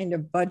what kind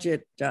of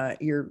budget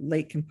your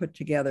lake can put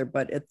together,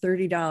 but at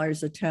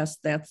 $30 a test,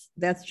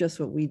 that's just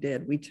what we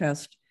did. We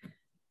test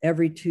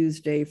every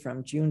Tuesday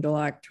from June to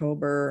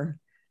October.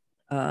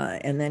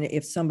 And then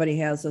if somebody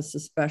has a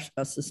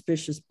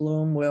suspicious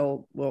bloom,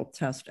 we'll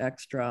test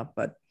extra.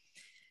 But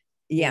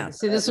yeah.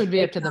 So this would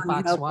be up to the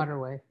Fox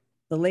Waterway.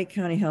 The Lake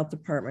County Health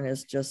Department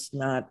is just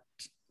not,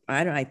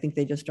 I think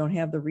they just don't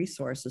have the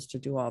resources to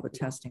do all the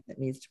testing that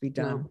needs to be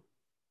done.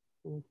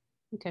 No.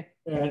 Okay.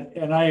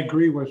 And I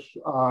agree with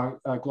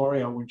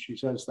Gloria when she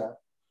says that.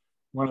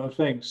 One of the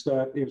things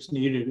that is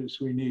needed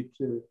is we need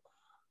to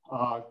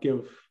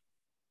give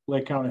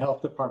Lake County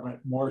Health Department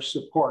more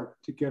support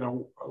to get a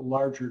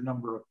larger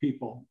number of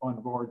people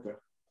on board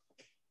there.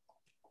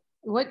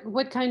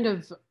 What kind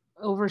of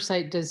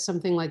oversight does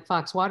something like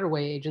Fox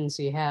Waterway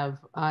Agency have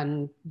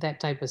on that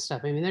type of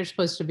stuff? I mean, they're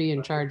supposed to be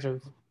in charge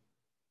of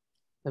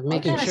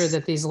making sure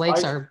that these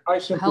lakes are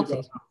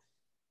healthy.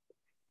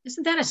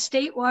 Isn't that a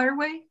state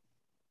waterway?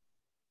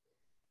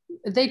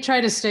 They try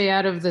to stay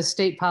out of the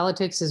state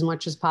politics as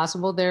much as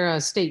possible. They're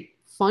a state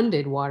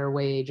funded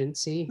waterway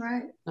agency.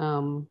 Right.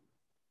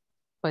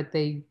 But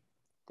they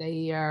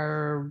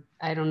are,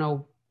 I don't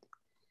know.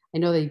 I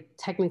know they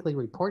technically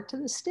report to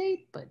the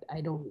state, but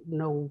I don't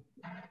know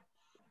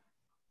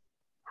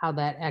how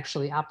that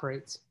actually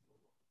operates.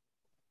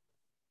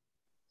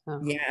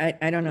 Yeah,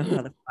 I don't know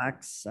how the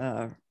Fox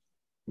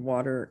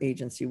Water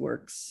Agency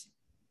works.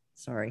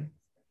 Sorry.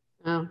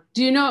 Do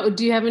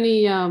you have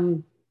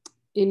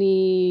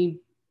any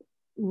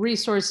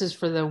resources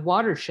for the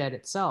watershed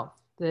itself,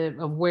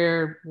 of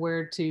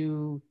where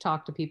to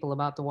talk to people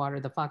about the water,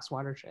 the Fox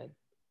Watershed?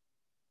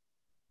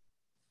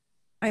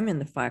 I'm in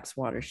the Fox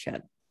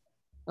Watershed.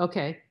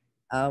 Okay.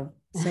 I'll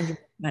send you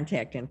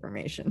contact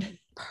information.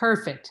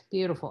 Perfect.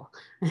 Beautiful.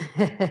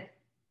 That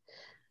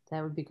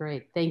would be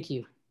great. Thank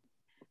you.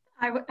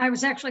 I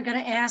was actually going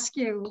to ask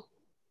you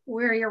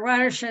where your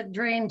watershed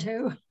drained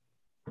to.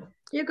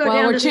 You go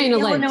down to the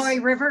Illinois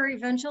River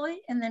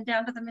eventually, and then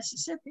down to the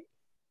Mississippi.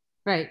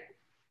 Right.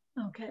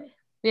 Okay.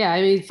 Yeah,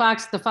 I mean,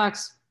 the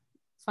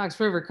Fox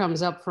River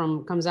comes out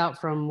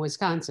from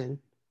Wisconsin.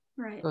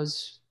 Right.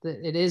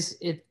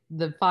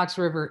 The Fox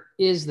River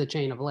is the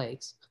chain of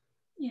lakes.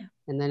 Yeah.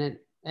 And then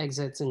it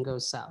exits and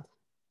goes south.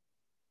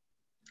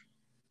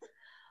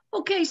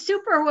 Okay,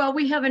 super. Well,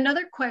 we have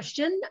another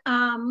question.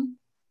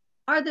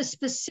 Are the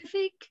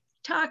specific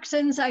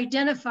toxins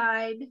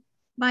identified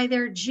by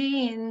their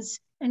genes,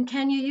 and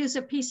can you use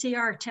a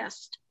PCR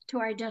test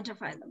to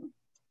identify them?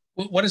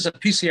 What is a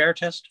PCR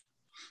test?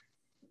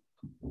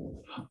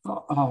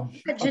 A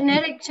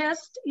genetic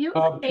test?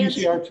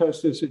 PCR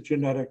test is a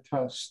genetic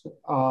test.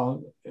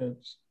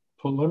 It's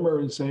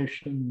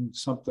polymerization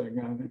something,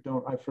 and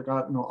I've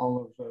forgotten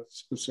all of the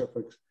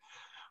specifics.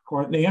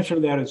 The answer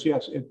to that is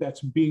yes,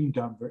 that's being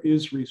done. There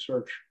is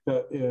research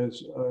that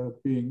is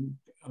being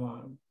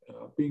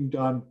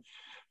done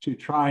to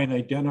try and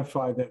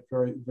identify that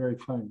very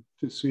thing,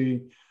 to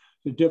see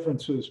the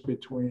differences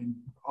between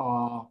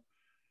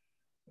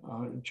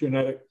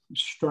genetic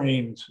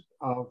strains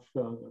of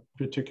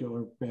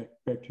particular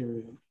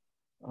bacteria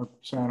or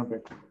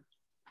cyanobacteria.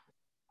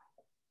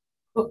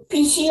 Well,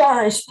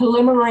 PCR is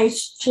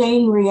polymerase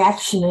chain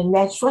reaction, and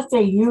that's what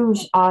they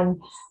use on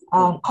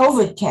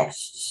COVID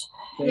tests.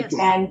 Yes.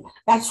 And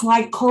that's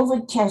why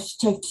COVID tests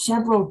take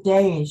several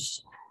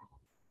days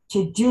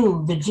to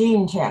do the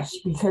gene test,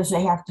 because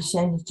they have to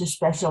send it to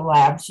special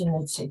labs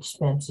and it's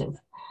expensive.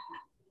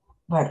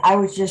 But I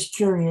was just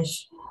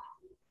curious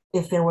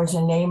if there was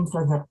a name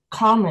for the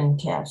common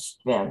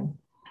test then.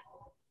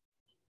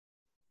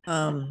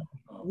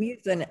 We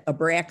use an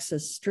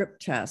Abraxas strip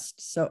test.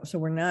 So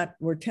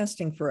we're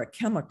testing for a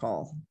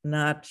chemical,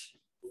 not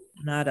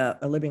a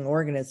living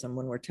organism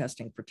when we're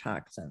testing for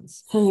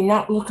toxins. So you're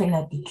not looking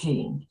at the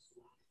gene.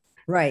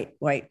 Right.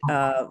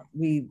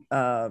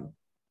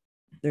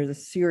 There's a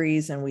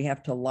series, and we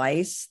have to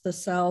lyse the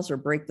cells or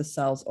break the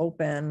cells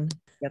open,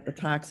 get the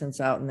toxins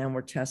out, and then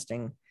we're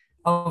testing.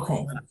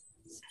 Okay.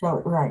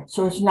 So right.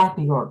 So it's not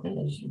the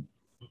organism.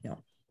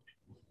 No.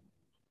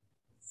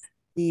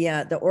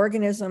 The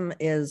organism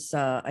is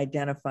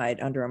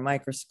identified under a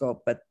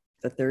microscope, but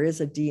there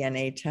is a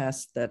DNA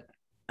test that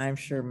I'm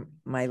sure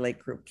my lake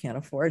group can't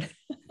afford.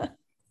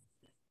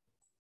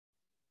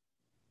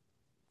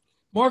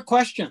 More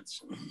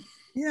questions.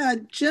 Yeah,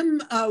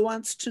 Jim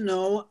wants to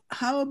know,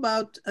 how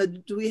about,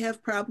 do we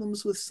have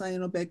problems with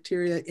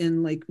cyanobacteria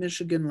in Lake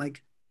Michigan,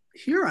 like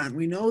Huron?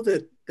 We know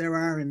that there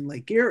are in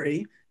Lake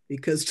Erie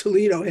because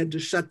Toledo had to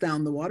shut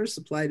down the water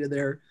supply to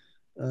their,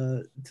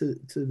 to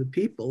the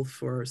people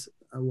for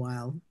a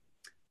while.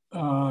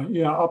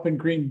 Yeah, up in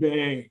Green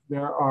Bay,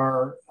 there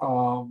are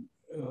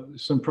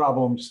some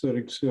problems that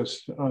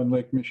exist on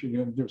Lake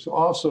Michigan. There's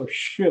also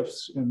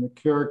shifts in the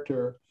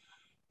character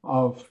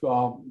of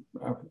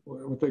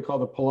what they call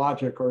the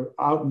pelagic, or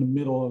out in the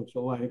middle of the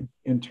lake,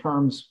 in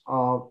terms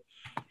of,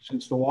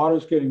 since the water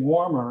is getting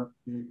warmer,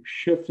 you're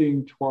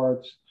shifting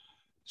towards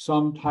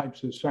some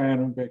types of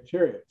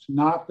cyanobacteria. It's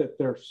not that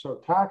they're so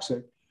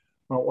toxic,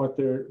 but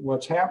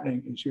what's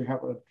happening is you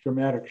have a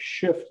dramatic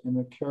shift in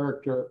the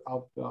character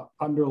of the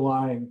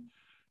underlying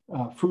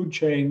food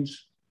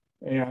chains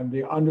and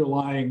the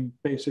underlying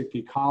basic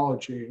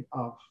ecology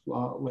of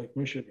Lake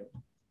Michigan.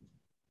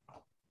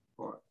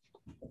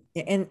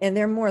 And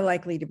they're more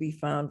likely to be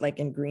found like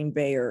in Green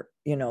Bay, or,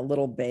 you know,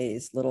 little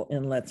bays, little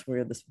inlets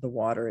where the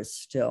water is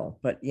still.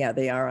 But yeah,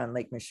 they are on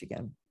Lake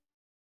Michigan.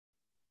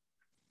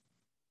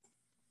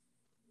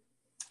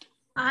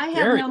 I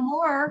have no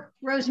more.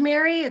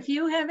 Rosemary, if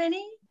you have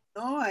any?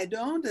 No, I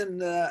don't. And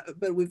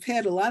but we've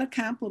had a lot of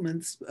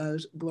compliments,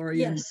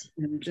 Gloria, Yes.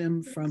 and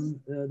Jim,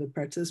 from the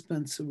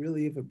participants who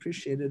really have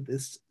appreciated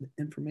this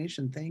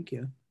information. Thank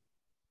you.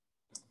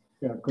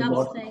 Yeah, good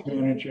luck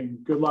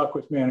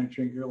with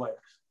managing your lakes.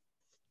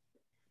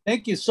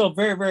 Thank you so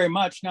very, very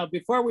much. Now,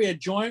 before we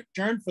adjourn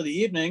for the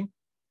evening,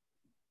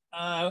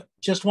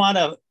 just want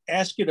to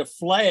ask you to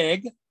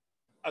flag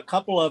a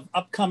couple of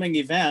upcoming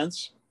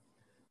events.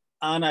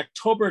 On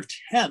October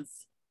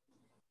 10th,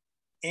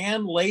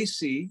 Ann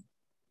Lacey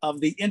of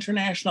the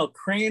International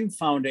Crane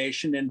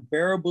Foundation in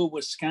Baraboo,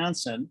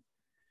 Wisconsin,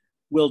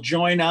 will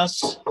join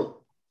us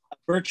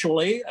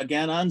virtually,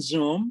 again on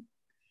Zoom,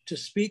 to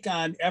speak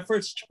on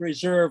efforts to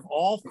preserve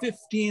all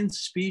 15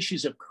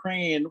 species of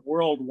crane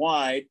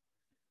worldwide.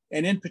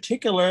 And in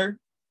particular,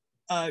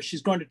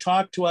 she's going to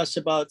talk to us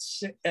about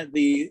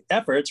the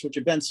efforts, which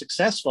have been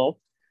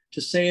successful,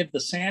 to save the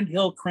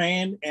sandhill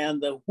crane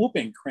and the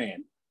whooping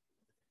crane.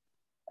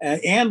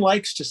 Anne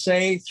likes to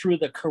say, through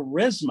the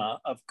charisma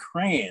of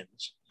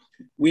cranes,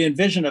 we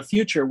envision a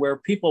future where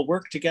people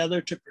work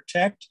together to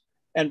protect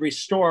and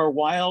restore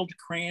wild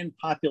crane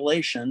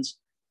populations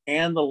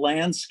and the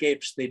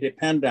landscapes they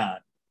depend on.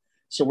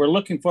 So we're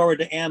looking forward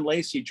to Ann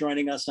Lacey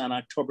joining us on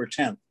October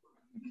 10th.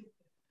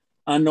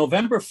 On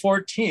November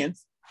 14th,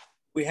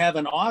 we have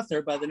an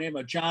author by the name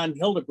of John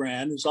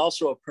Hildebrand, who's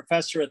also a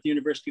professor at the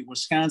University of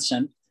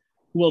Wisconsin,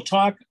 who will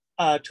talk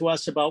to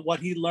us about what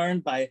he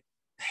learned by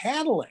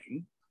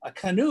paddling a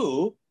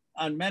canoe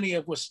on many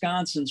of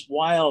Wisconsin's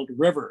wild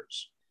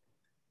rivers.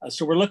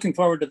 So we're looking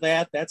forward to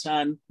that. That's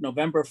on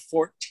November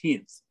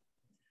 14th.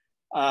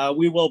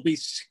 We will be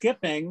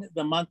skipping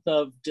the month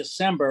of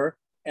December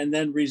and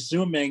then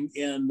resuming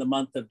in the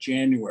month of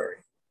January.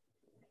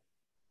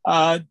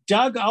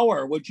 Doug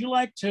Auer, would you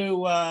like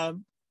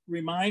to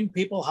remind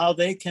people how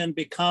they can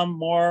become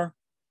more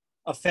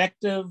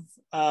effective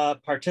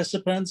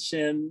participants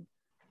in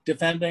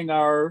defending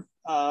our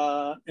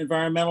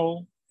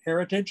environmental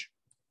heritage?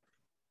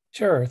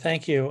 Sure,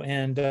 thank you.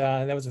 And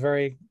that was a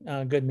very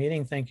good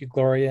meeting. Thank you,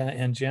 Gloria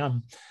and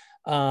Jim.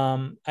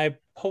 I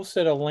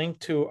posted a link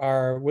to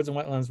our Woods and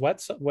Wetlands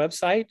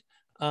website.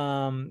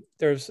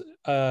 There's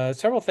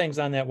several things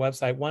on that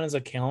website. One is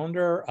a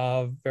calendar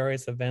of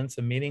various events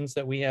and meetings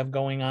that we have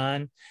going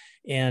on.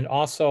 And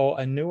also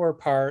a newer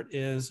part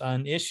is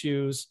on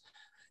issues,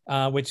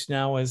 which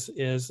now is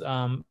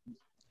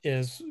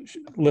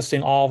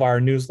listing all of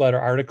our newsletter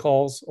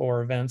articles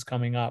or events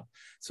coming up.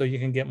 So you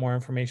can get more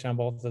information on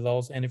both of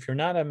those. And if you're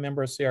not a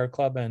member of Sierra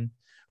Club and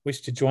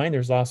wish to join,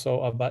 there's also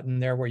a button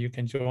there where you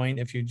can join.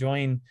 If you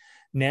join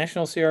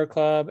National Sierra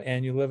Club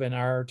and you live in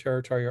our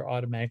territory, you're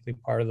automatically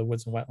part of the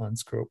Woods and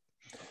Wetlands group.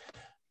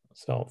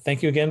 So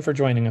thank you again for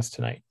joining us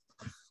tonight.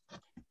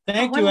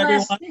 Thank you,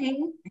 everyone.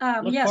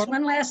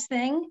 One last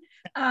thing.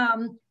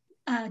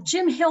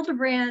 Jim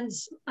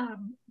Hildebrand's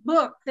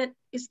book, that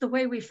is The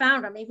Way We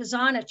Found Him. He was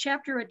on a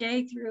chapter a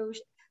day through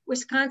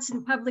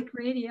Wisconsin Public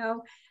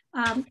Radio.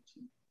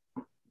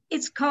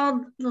 It's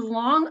called The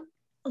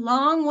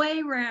Long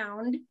Way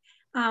Round.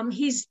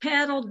 He's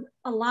paddled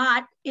a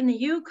lot in the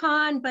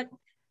Yukon, but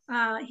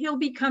he'll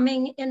be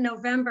coming in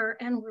November,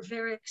 and we're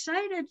very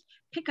excited.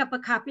 Pick up a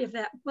copy of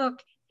that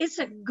book. It's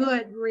a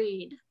good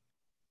read.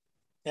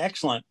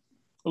 Excellent.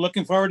 We're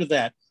looking forward to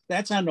that.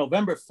 That's on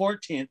November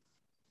 14th,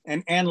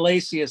 and Ann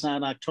Lacey is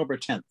on October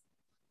 10th.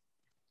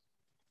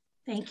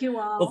 Thank you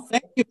all. Well,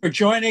 thank you for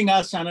joining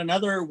us on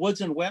another Woods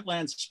and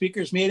Wetlands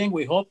speakers meeting.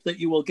 We hope that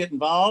you will get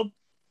involved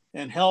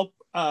and help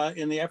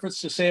in the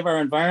efforts to save our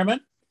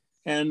environment.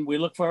 And we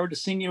look forward to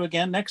seeing you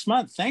again next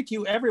month. Thank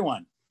you,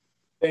 everyone.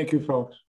 Thank you, folks.